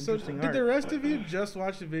got So interesting did art. the rest of you just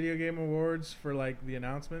watch the video game awards for like the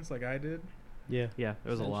announcements like I did? Yeah. Yeah,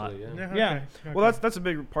 there was a lot. Essentially, Yeah. Yeah. okay. Well, that's a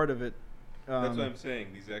big part of it. That's what I'm saying.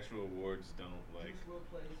 These actual awards don't like.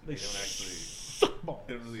 They don't actually. suck balls.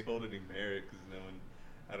 They don't really hold any merit because no one.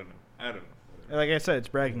 I don't know. Whatever. Like I said, it's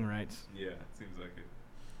bragging rights. Yeah, it seems like it.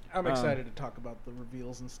 I'm Um, excited to talk about the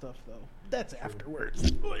reveals and stuff though. That's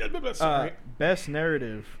afterwards. Sorry. Best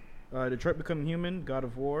narrative: Detroit Become Human, God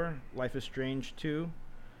of War, Life is Strange 2,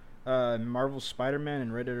 Marvel's Spider-Man,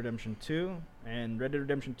 and Red Dead Redemption 2. And Red Dead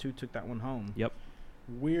Redemption 2 took that one home. Yep.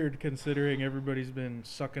 Weird considering everybody's been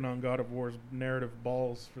sucking on God of War's narrative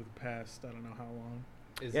balls for the past I don't know how long.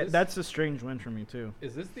 Is Yeah, this, that's a strange win for me too.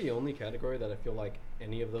 Is this the only category that I feel like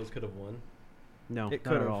any of those could have won? No, It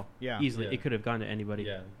not could've, at all. yeah. Easily, Yeah. it could have gone to anybody.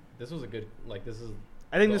 Yeah, this was a good. Like this is.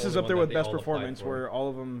 I think the this is only up there one with that they best all applied performance, for. where all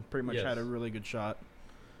of them pretty much had a Yes. really good shot.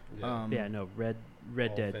 Yeah. Um, Yeah, no, Red All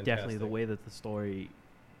Dead definitely the fantastic. way that the story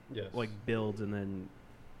yes. like builds and then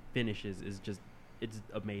finishes is just it's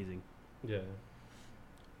amazing. Yeah.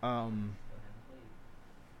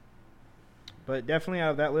 But definitely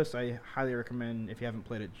out of that list, I highly recommend if you haven't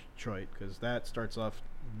played it, Detroit, because that starts off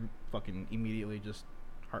fucking immediately just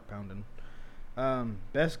heart pounding.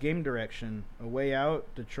 Best game direction: A Way Out,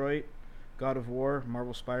 Detroit, God of War,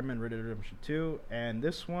 Marvel Spider-Man, Red Dead Redemption 2, and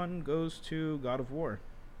this one goes to God of War.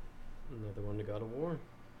 Another one to God of War.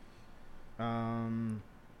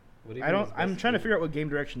 What even I don't. is I'm best trying to game? figure out what game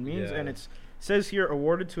direction means, Yeah. and it says here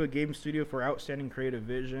awarded to a game studio for outstanding creative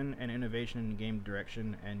vision and innovation in game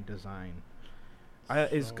direction and design.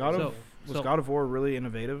 Is So- God of So- was so- God of War really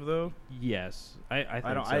innovative though? Yes, I think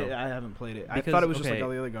I don't. so. I haven't played it. I Because, thought it was just like okay,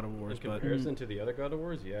 all the other God of In Wars, but comparison to the other God of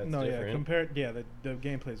Wars, yeah, it's no, different. yeah, compared the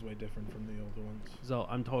gameplay's way different from the older ones. So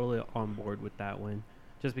I'm totally on board with that one,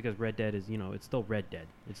 just because Red Dead is it's still Red Dead.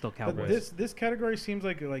 It's still Cowboys. But this category seems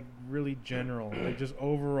like really general, like just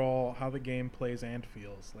overall how the game plays and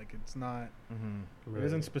feels. Like it's not, mhm. it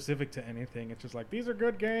isn't specific to anything. It's just like these are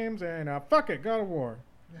good games and fuck it, God of War.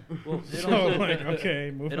 Well, it So also, like okay,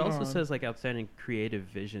 moving it also on. says like outstanding creative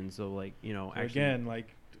vision. So like actually Again,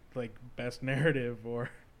 like best narrative or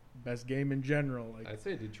best game in general. Like I'd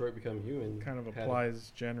say Detroit Become Human kind of had-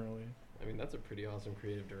 applies generally. I mean, that's a pretty awesome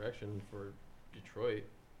creative direction for Detroit.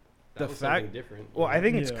 That The was fact- something different. Well, I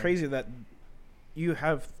think it's Yeah. crazy that you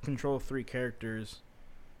have control of 3 characters,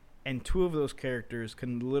 and 2 of those characters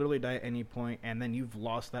can literally die at any point, and then you've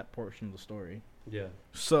lost that portion of the story. Yeah.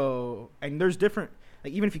 So, and there's different,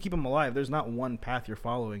 like, even if you keep them alive, there's not one path you're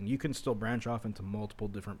following. You can still branch off into multiple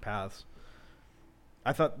different paths.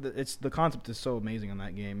 I thought that the concept is so amazing on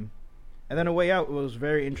that game. And then A Way Out was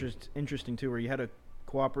very interesting too, where you had to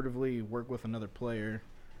cooperatively work with another player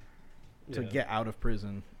to get out of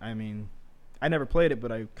prison. I mean, I never played it,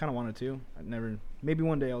 but I kind of wanted to. Maybe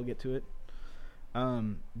one day I'll get to it.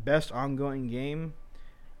 Best ongoing game.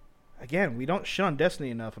 Again, we don't shit on Destiny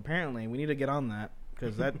enough. Apparently, we need to get on that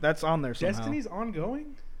because that's on there somehow. Destiny's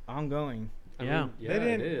ongoing. Ongoing. I Yeah. mean, They it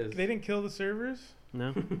didn't. is. They didn't kill the servers.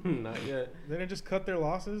 No. Not yet. They didn't just cut their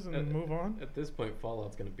losses and move on. At this point,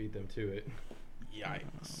 Fallout's gonna beat them to it.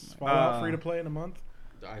 Yikes! Fallout free to play in a month.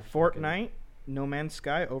 Fortnite, No Man's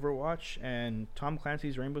Sky, Overwatch, and Tom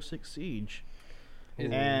Clancy's Rainbow Six Siege.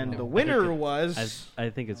 And the winner was. I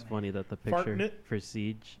think it's funny that the picture Fartnit. for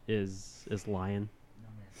Siege is Lion.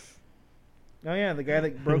 Oh yeah, the guy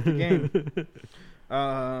that broke the game.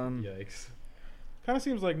 Yikes. Kind of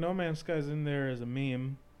seems like No Man's Sky's in there as a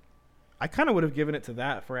meme. I kind of would have given it to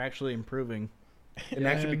that for actually improving and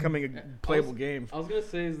actually becoming a playable game. I was gonna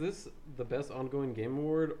say, is this the best ongoing game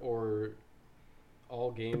award or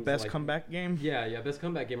all games? The best like, comeback game. Yeah, best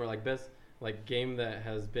comeback game or like best like game that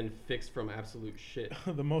has been fixed from absolute shit.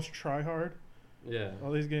 The most try hard. Yeah,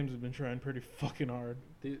 All these games have been trying pretty fucking hard.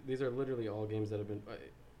 these are literally all games that have been.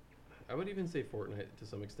 I would even say Fortnite to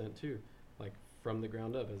some extent too, like from the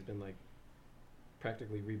ground up has been like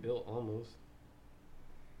practically rebuilt almost.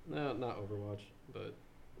 No, not Overwatch, but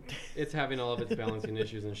it's having all of its balancing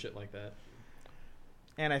issues and shit like that.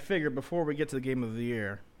 And I figured before we get to the game of the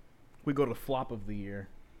year, we go to flop of the year.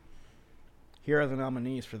 Here are the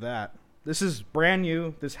nominees for that. This is brand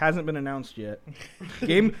new. This hasn't been announced yet.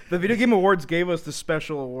 The Video Game Awards gave us the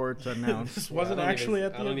special award to announce. This Yeah, wasn't I don't actually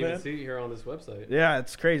even, at I the don't even event. see it here on this website. Yeah,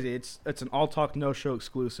 it's crazy. It's an All Talk No Show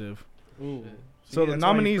exclusive. Ooh. Shit. So the that's why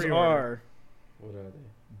you nominees pre-order. are What are they?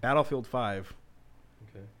 Battlefield 5,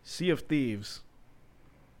 Okay. Sea of Thieves,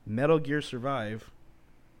 Metal Gear Survive,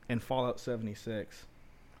 and Fallout 76.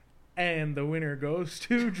 And the winner goes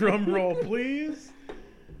to drum roll, please.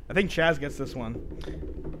 I think Chaz gets this one.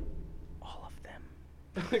 All of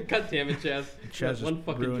them. God damn it, Chaz. Chaz One just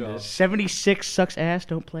fucking ruined job. it. 76 sucks ass.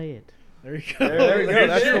 Don't play it. There you go. There you go.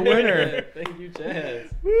 That's the winner. Thank you,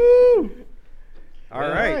 Chaz. Woo! All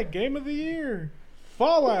right. Game of the year.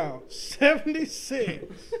 Fallout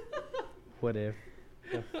 76. What if?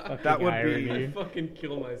 That would be- I fucking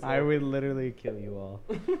kill myself. I would literally kill you all.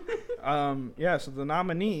 Yeah, so the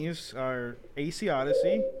nominees are AC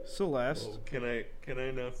Odyssey, Celeste, Well, can I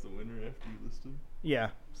announce the winner after you list them? yeah,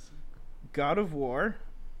 God of War,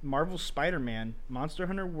 Marvel Spider-Man, Monster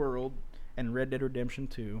Hunter World, and Red Dead Redemption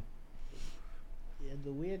 2. And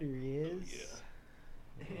the winner is.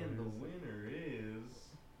 And the winner is.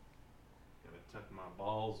 Gotta tuck my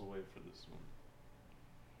balls away for this one.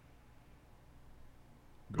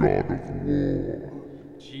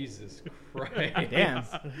 Jesus Christ. Damn,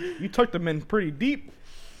 you tucked them in pretty deep.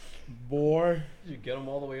 Boy, Did you get them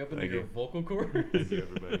all the way up into Thank your you. vocal cords? Thank you,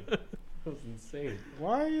 everybody. That was insane.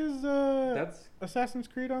 why is That's Assassin's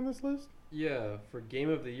Creed on this list? yeah for game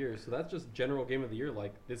of the year. So that's just general game of the year.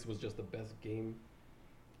 Like this was just the best game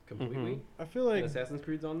completely. I feel And like Assassin's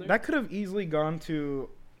Creed's on there. That could have easily gone to,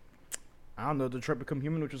 I don't know, Detroit Become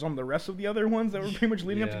Human, which was on the rest of the other ones that were pretty much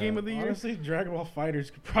leading up to Yeah. Game of the Year. honestly, Dragon Ball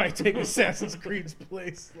Fighters could probably take Assassin's Creed's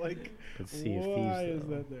place. Like, But Sea of why Thieves, is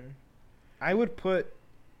though. that there? I would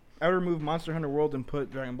remove Monster Hunter World and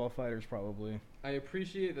put Dragon Ball Fighters probably. I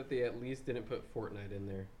appreciate that they at least didn't put Fortnite in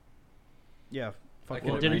there. Yeah, fuck I can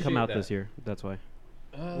Well, it Fortnite. didn't come appreciate out that. this year. That's why.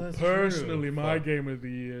 Oh, Personally, my game of the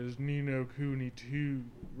year is Nino Kuni 2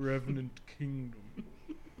 Revenant Kingdom.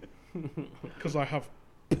 Because I have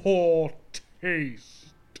poor taste.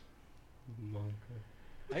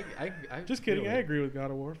 I Just kidding, feel I it. agree with God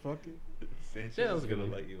of War. Fuck it. Sanchez Yeah, that is was a gonna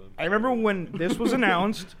good let you in. I remember when this was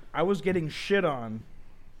announced, I was getting shit on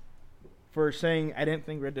for saying I didn't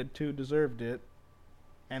think Red Dead 2 deserved it,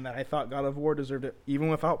 and that I thought God of War deserved it, even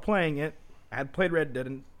without playing it. I had played Red Dead,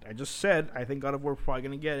 and I just said I think God of War is probably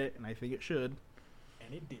going to get it, and I think it should.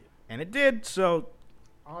 And it did. And it did, so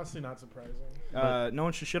Honestly, not surprising. no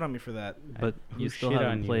one should shit on me for that. But Who you still shit on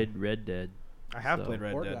haven't you? played Red Dead. I have So- played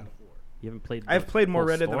Red Or Dead. God of War. You haven't played. I've the played more full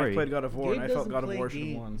Red Dead than I've story. played God of War, Gabe and I felt doesn't God of play War should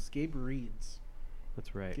have won. games. Gabe reads.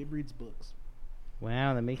 That's right. Gabe reads books.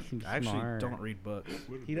 Wow, that makes him I actually smart. don't read books.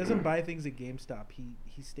 He doesn't buy things at GameStop.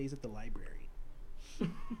 He stays at the library.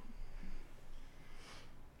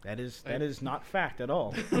 That is not fact at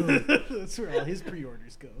all. That's where all his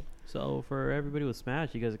pre-orders go. So for everybody with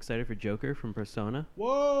Smash, you guys excited for Joker from Persona?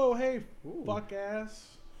 Whoa, hey, Ooh. fuck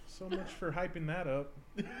ass. So much for hyping that up.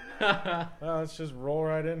 Well, let's just roll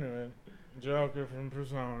right into it. Joker from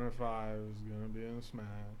Persona 5 is gonna be in Smash.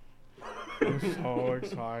 I'm so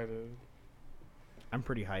excited. I'm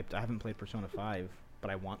pretty hyped. I haven't played Persona 5, but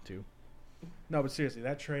I want to. No, but seriously,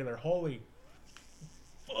 that trailer, holy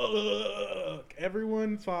fuck.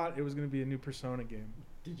 Everyone thought it was gonna be a new Persona game.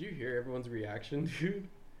 Did you hear everyone's reaction, dude?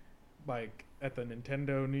 Like, at the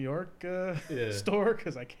Nintendo New York Yeah. store,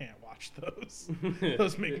 because I can't watch those.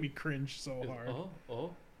 Those make me cringe so It's,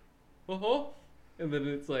 hard. and then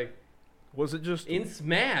it's like Was it just in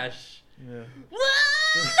Smash. Yeah.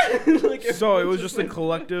 Like, so? It was everyone's just a like-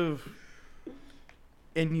 collective,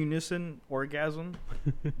 in unison orgasm.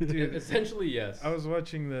 Dude, Essentially, yes. I was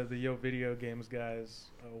watching the Yo Video Games guys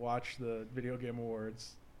watch the Video Game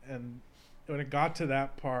Awards, and when it got to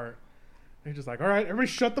that part, they're just like, all right, everybody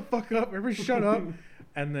shut the fuck up. Everybody shut up.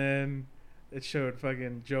 And then it showed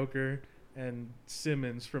fucking Joker and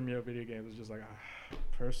Simmons from Yo Video Games was just like,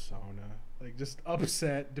 Persona. Like, just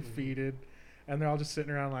upset, defeated. And they're all just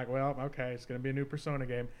sitting around like, well, okay, it's going to be a new Persona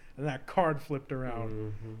game. And that card flipped around.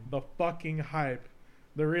 Mhm. The fucking hype.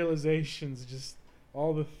 The realizations, just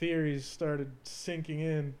all the theories started sinking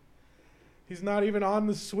in. He's not even on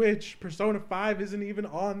the Switch. Persona 5 isn't even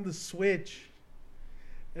on the Switch.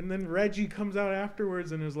 And then Reggie comes out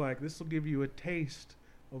afterwards and is like, this will give you a taste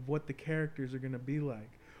of what the characters are going to be like.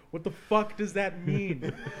 What the fuck does that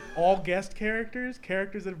mean? All guest characters?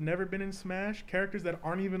 Characters that have never been in Smash? Characters that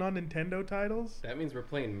aren't even on Nintendo titles? That means we're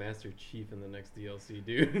playing Master Chief in the next DLC,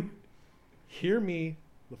 dude. Hear me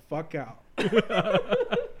the fuck out.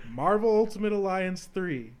 Marvel Ultimate Alliance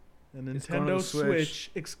 3, a It's going to Nintendo the Switch.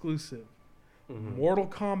 Switch. Exclusive. Mhm. Mortal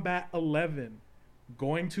Kombat 11,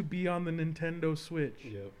 going to be on the Nintendo Switch.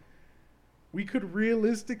 Yep. We could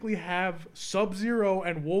realistically have Sub-Zero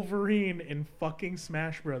and Wolverine in fucking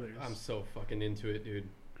Smash Brothers. I'm so fucking into it, dude.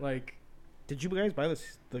 Like, Did you guys buy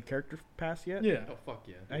the character pass yet? yeah, Oh fuck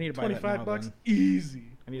yeah. I need to buy that now. $25 then. easy.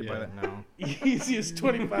 I need to Yeah. buy that now. Easiest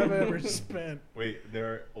 25 I ever spent. Wait,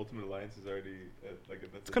 their Ultimate Alliance is already that's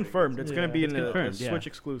It's confirmed. It's going Yeah. to be It's in a confirmed, yeah. Switch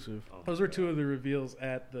exclusive. Those were two of the reveals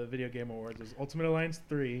at the Video Game Awards. It was Ultimate Alliance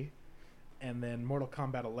 3 and then Mortal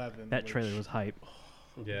Kombat 11. That which- trailer was hype.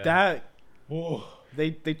 Yeah. That Whoa.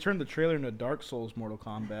 they turned the trailer into Dark Souls Mortal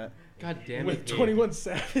Kombat. God damn With it. Gabe. 21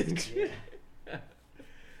 Savage.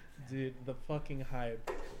 Dude, the fucking hype.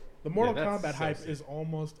 The Mortal Yeah, that's Kombat so hype sick. is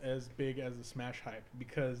almost as big as the Smash hype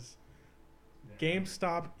because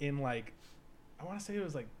GameStop in like, I want to say it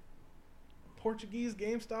was like Portuguese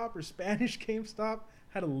GameStop or Spanish GameStop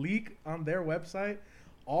had a leak on their website.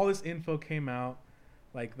 All this info came out,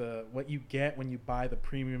 like what you get when you buy the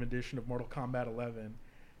premium edition of Mortal Kombat 11.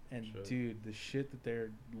 And Shit. dude, the shit that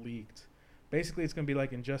they're leaked. Basically, it's going to be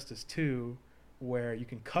like Injustice 2, where you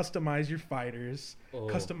can customize your fighters, Oh.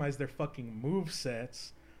 customize their fucking move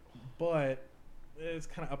sets, but it's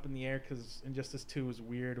kind of up in the air because Injustice 2 was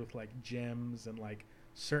weird with like gems and like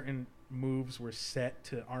certain moves were set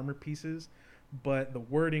to armor pieces, but the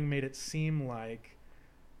wording made it seem like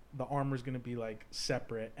the armor's going to be like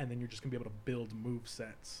separate and then you're just going to be able to build move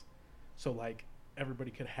sets. So like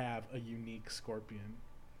everybody could have a unique Scorpion.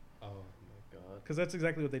 Oh my god. Because that's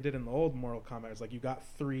exactly what they did in the old Mortal Kombat. It's like you got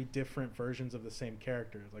 3 different versions of the same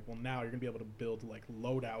character. It's like, well, now you're going to be able to build like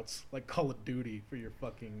loadouts like Call of Duty for your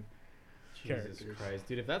fucking Jesus characters. Christ.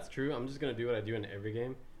 Dude, if that's true, I'm just going to do what I do in every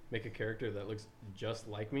game. Make a character that looks just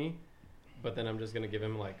like me, but then I'm just going to give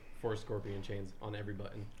him like 4 scorpion chains on every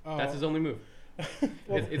button. That's his only move.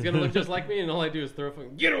 Well, It's going to look just like me, and all I do is throw a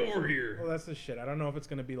fucking, get over here! well, that's the shit. I don't know if it's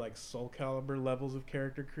going to be like Soul Calibur levels of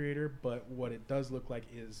character creator, but what it does look like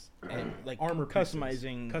is And like armor pieces.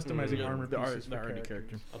 customizing Mhm. armor the pieces for already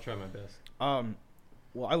characters. I'll try my best.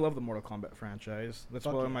 Well, I love the Mortal Kombat franchise. That's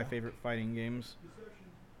Fuck one of my yeah. favorite fighting games.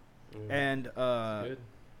 Yeah. And It's good.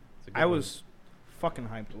 It's a good I one. was fucking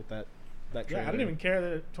hyped with that Yeah, trailer. I didn't even care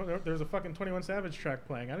that there was a fucking 21 Savage track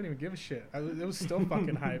playing. I didn't even give a shit. It was still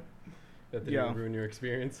fucking hype. That didn't Yeah. ruin your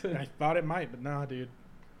experience. I thought it might, but nah, dude.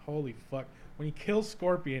 Holy fuck. When he kills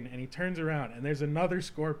Scorpion and he turns around and there's another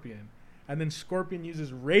Scorpion, and then Scorpion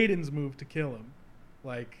uses Raiden's move to kill him.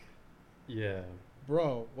 Like, Yeah.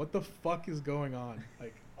 bro, what the fuck is going on?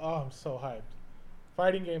 Like, oh, I'm so hyped.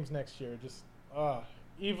 Fighting games next year, just,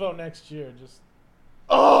 Evo next year, just,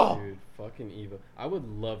 Dude, fucking Evo. I would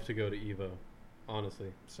love to go to Evo,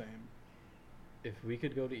 honestly. same. If we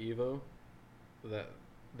could go to Evo,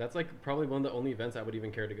 that's like probably one of the only events I would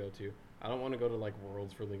even care to go to. I don't want to go to like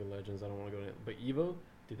Worlds for League of Legends. I don't want to go to, but Evo,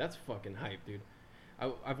 dude, that's fucking hype, dude.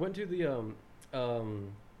 I've went to the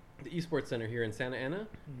esports center here in Santa Ana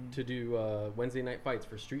to do Wednesday night fights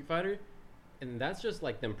for Street Fighter, and that's just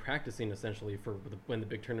like them practicing essentially for when the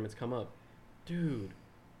big tournaments come up. Dude,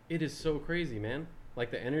 it is so crazy, man.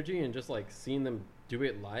 Like the energy and just like seeing them do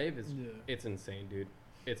it live is it's insane, dude.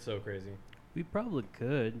 It's so crazy. We probably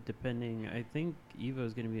could, depending. I think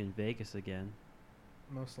Evo's going to be in Vegas again.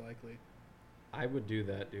 Most likely. I would do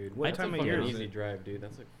that, dude. What That's time a of year fucking is easy it? drive, dude.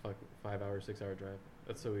 That's like fucking 5 hour, 6 hour drive.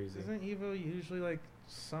 That's so easy. Isn't Evo usually like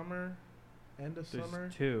summer, end of There's summer?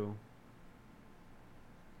 2.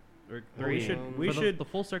 Or We 3. should- we For should- the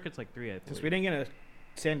full circuit's like 3, I Since think. we didn't get a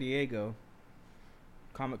San Diego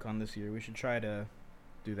Comic-Con this year, we should try to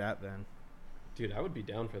do that then. Dude, I would be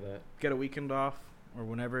down for that. Get a weekend off or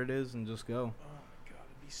whenever it is and just go. Oh my god,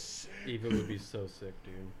 it'd be sick. Evo would be so sick,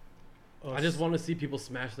 dude. Oh, I just want to see people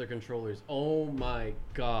smash their controllers. Oh my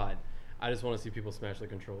god. I just want to see people smash their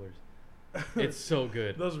controllers. It's so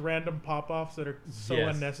good. those random pop-offs that are so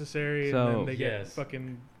Yes. unnecessary, So- and then they Yes. get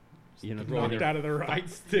fucking You know, Throwing knocked their out of the ride. Fight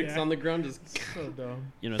sticks Yeah. on the ground just So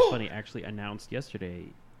dumb. you know, it's funny. Actually, announced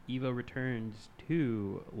yesterday, Evo returns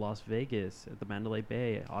to Las Vegas at the Mandalay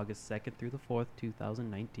Bay, August 2nd through the 4th,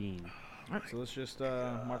 2019. Alright, so let's just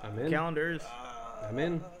mark I'm the in. calendars. I'm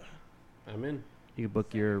in. I'm in. You can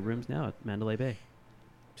book your rooms now at Mandalay Bay.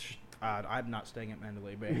 I'm not staying at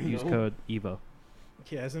Mandalay Bay. Use No. code Evo.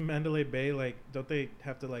 Yeah, isn't Mandalay Bay like? Don't they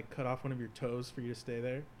have to like cut off one of your toes for you to stay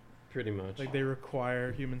there? Pretty much. Like they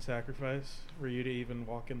require human sacrifice for you to even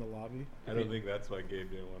walk in the lobby. I don't think that's why Gabe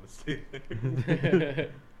didn't want to stay there.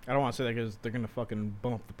 I don't want to say that because they're gonna fucking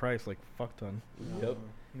bump up the price like fuck ton. Yep.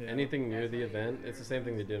 Yeah. Anything near the event, it's the same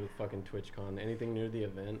thing they did with fucking TwitchCon. Anything near the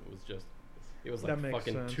event was just, it was like That makes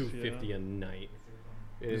fucking sense, $250 yeah. a night.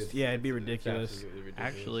 Yeah, it'd be it's ridiculous. absolutely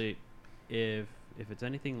ridiculous. Actually, if it's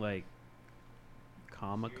anything like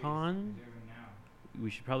Comic-Con, we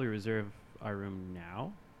should probably reserve our room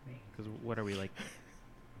now. Because what are we like?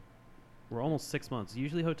 We're almost 6 months.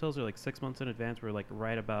 Usually hotels are like 6 months in advance. We're like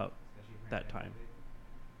right about that time.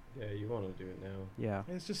 yeah, you want to do it now. Yeah.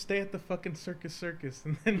 Let's just stay at the fucking Circus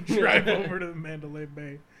and then drive over to the Mandalay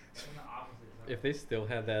Bay. If they still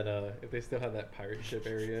had that pirate ship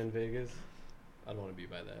area in Vegas, I'd want to be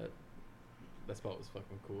by that. That spot was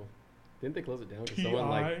fucking cool. Didn't they close it down because someone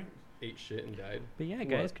like PI. ate shit and died? But yeah, What?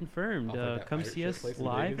 guys, confirmed. Off like that Come pirate see ship us place in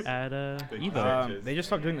live Vegas? at Big Evo. time. They just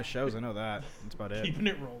stopped doing the shows. I know that. That's about it. Keeping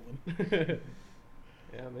it rolling.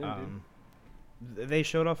 Yeah, man, They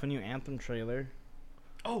showed off a new Anthem trailer. dude.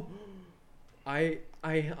 Oh,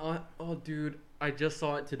 oh, dude, I just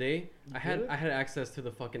saw it today. I had access to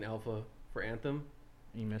the fucking alpha for Anthem,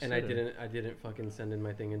 You missed and it. I didn't fucking send in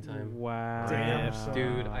my thing in time. Wow. Damn, son.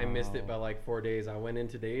 Dude, I missed it by like 4 days. I went in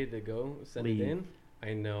today to go send Leave. it in.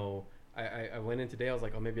 I know. I went in today. I was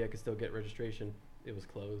like, oh, maybe I could still get registration. It was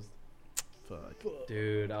closed. Fuck.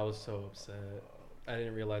 Dude, I was so upset. I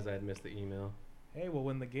didn't realize I had missed the email. Hey, well,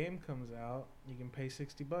 when the game comes out, you can pay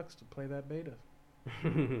 $60 to play that beta, Fuck.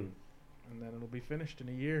 and then it'll be finished in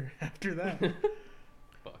a year after that.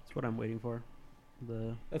 That's what I'm waiting for. The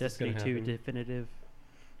That's what's Destiny gonna 2 happen. definitive.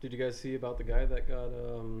 Did you guys see about the guy that got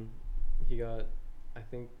he got, I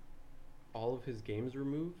think, all of his games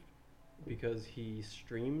removed because he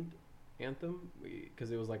streamed Anthem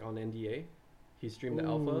because it was like on NDA. He streamed the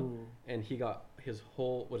alpha Ooh. and he got his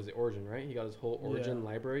whole Origin, right? He got his whole Origin Yeah.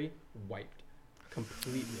 library wiped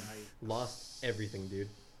completely. Lost everything, dude.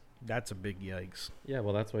 That's a big yikes. Yeah,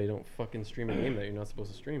 well that's why you don't fucking stream a game that you're not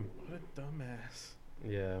supposed to stream. What a dumbass.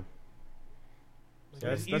 Yeah.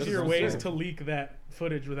 There's that's easier what I'm ways saying. to leak that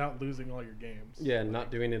footage without losing all your games. Yeah, not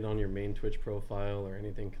doing it on your main Twitch profile or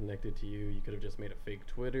anything connected to you. You could have just made a fake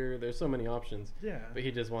Twitter. There's so many options. Yeah. But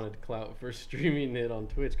he just wanted clout for streaming it on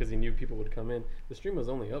Twitch because he knew people would come in. The stream was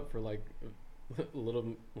only up for like a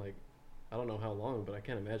little, like, I don't know how long, but I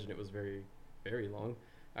can't imagine it was very, very long.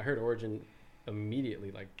 I heard Origin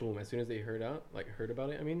immediately, like, boom, as soon as they heard about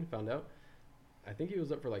it, found out. I think he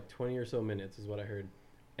was up for like 20 or so minutes is what I heard.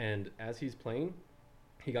 And as he's playing,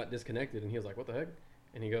 he got disconnected and he was like, what the heck?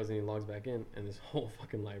 And he goes and he logs back in and this whole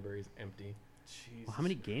fucking library is empty. Jesus. Well, how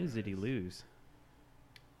many games did he lose?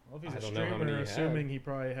 Well, if he's I a don't know how many streamer, he had. assuming he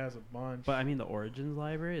probably has a bunch. But I mean, the Origins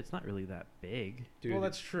library, it's not really that big. Dude, well,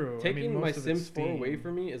 that's true. taking most my of it's Sims 4 away Steam.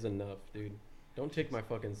 from me is enough, dude. Don't take my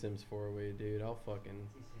fucking Sims 4 away, dude. I'll fucking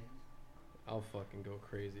go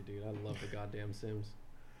crazy, dude. I love the goddamn Sims.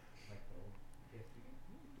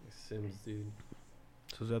 Sims, dude.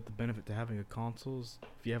 So is that the benefit to having a console? Is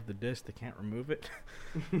if you have the disc, they can't remove it.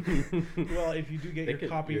 Well, if you do get They your could-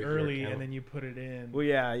 copy your early account. and then you put it in, Well,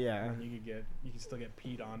 yeah, yeah. then you can still get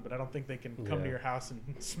peed on. But I don't think they can come to Yeah. your house and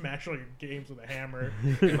smash all your games with a hammer.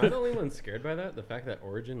 Am I the only one scared by that? The fact that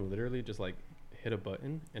Origin literally just like hit a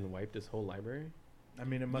button and wiped his whole library? I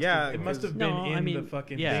mean, it must Yeah, have, it must have No, been I in mean, the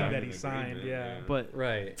fucking yeah. thing that he Signed signed. an Yeah. agreement, But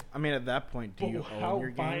Right. I mean, at that point, do But you how own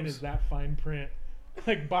your fine games? is that fine print?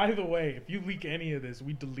 Like, by the way, if you leak any of this,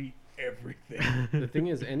 we delete everything. The thing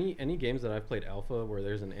is, any games that I've played alpha where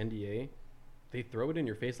there's an NDA, they throw it in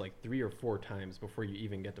your face like 3 or 4 times before you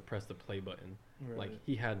even get to press the play button. Like Right.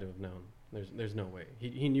 he had to have known. There's no way.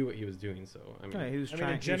 He knew what he was doing. So I mean, Yeah, he was I mean,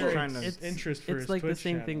 trying. it He was generates trying to. It's- interest for it's his like the Twitch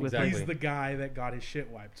same channel. thing with, Exactly. He's the guy that got his shit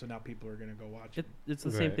wiped, so now people are gonna go watch it. It's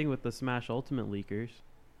the same Right. thing with the Smash Ultimate leakers.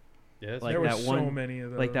 yeah, it's like there were that so one- many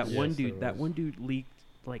of those. Like that Yes, one there dude. That was. one dude leaked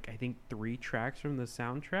like I think 3 tracks from the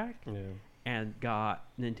soundtrack, Yeah. and got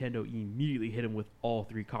Nintendo immediately hit him with all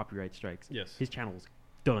 3 copyright strikes. Yes. His channel was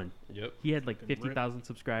done. Yep. He had like Fucking rip. 50,000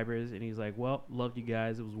 subscribers, and he's like, "Well, loved you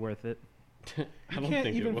guys. It was worth it." I You don't can't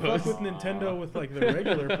think even it fuck was. with Nintendo with like the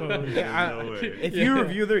regular post. Yeah, No way. If you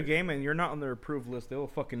review their game and you're not on their approved list, they'll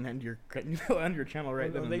fucking end your they'll end your channel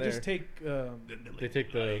right then they and just there. take They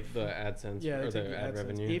take the AdSense yeah, they or take the the ad AdSense.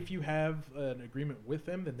 revenue. If you have an agreement with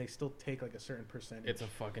them, then they still take like a certain percentage. It's a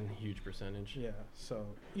fucking huge percentage. yeah. So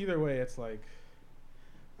either way, it's like,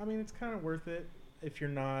 I mean, it's kind of worth it if you're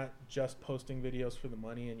not just posting videos for the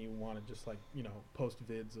money and you want to just like post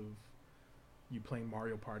vids of you playing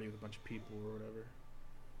Mario Party with a bunch of people or whatever.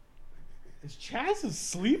 Is Chaz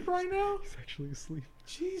asleep right now? He's actually asleep.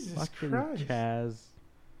 Jesus Fucking Christ. Chaz.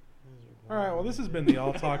 All right, well, this has been the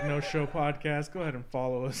All Talk No Show podcast. Go ahead and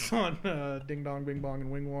follow us on Ding Dong, Bing Bong, and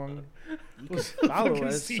Wing Wong. You We'll can follow fucking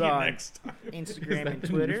us see you on next time. Instagram and Is that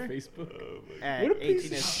Twitter Facebook. Oh my at What a piece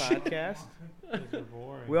 18s of shit. Podcast. God, those are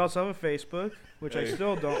boring. We also have a Facebook, which I Hey.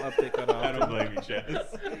 still don't update that I don't often. blame you,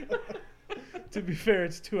 Chaz. To be fair,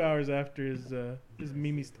 it's 2 hours after his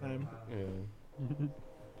Mimi's time. Yeah.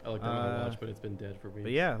 I looked at my watch, but it's been dead for weeks.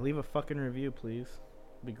 But yeah, leave a fucking review, please.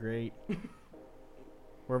 It'd be great.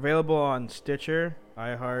 We're available on Stitcher,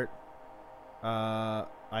 iHeart,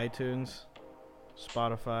 iTunes,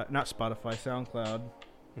 Spotify, not Spotify, SoundCloud,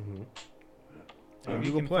 Mm-hmm. and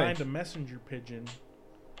You Google can Play. find a messenger pigeon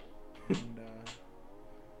and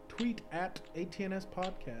tweet at ATNS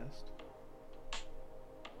Podcast.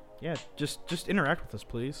 Yeah, just interact with us,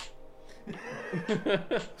 please.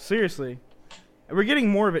 Seriously. We're getting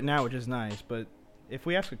more of it now, which is nice, but if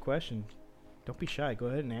we ask a question, don't be shy. Go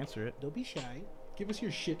ahead and answer it. Don't be shy. Give us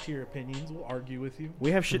your shit tier opinions. We'll argue with you.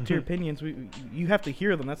 We have shit tier opinions. You have to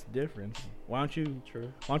hear them. That's the difference. Why don't you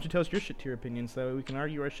True. tell us your shit tier opinions so we can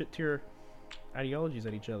argue our shit tier ideologies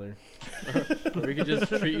at each other? Or we could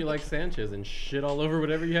just treat you like Sanchez and shit all over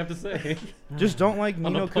whatever you have to say. Just don't like On a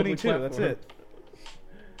Nino Kuni public too. That's platform. it.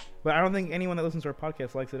 But I don't think anyone that listens to our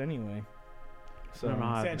podcast likes it anyway. So I don't know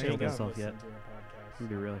how I've Sanchez killed doesn't myself yet. listen to our podcast. I'm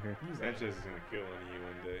gonna be real here. Sanchez is gonna kill one of you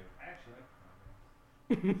one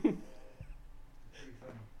day.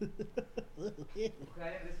 I didn't listen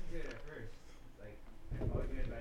to it at first. Like,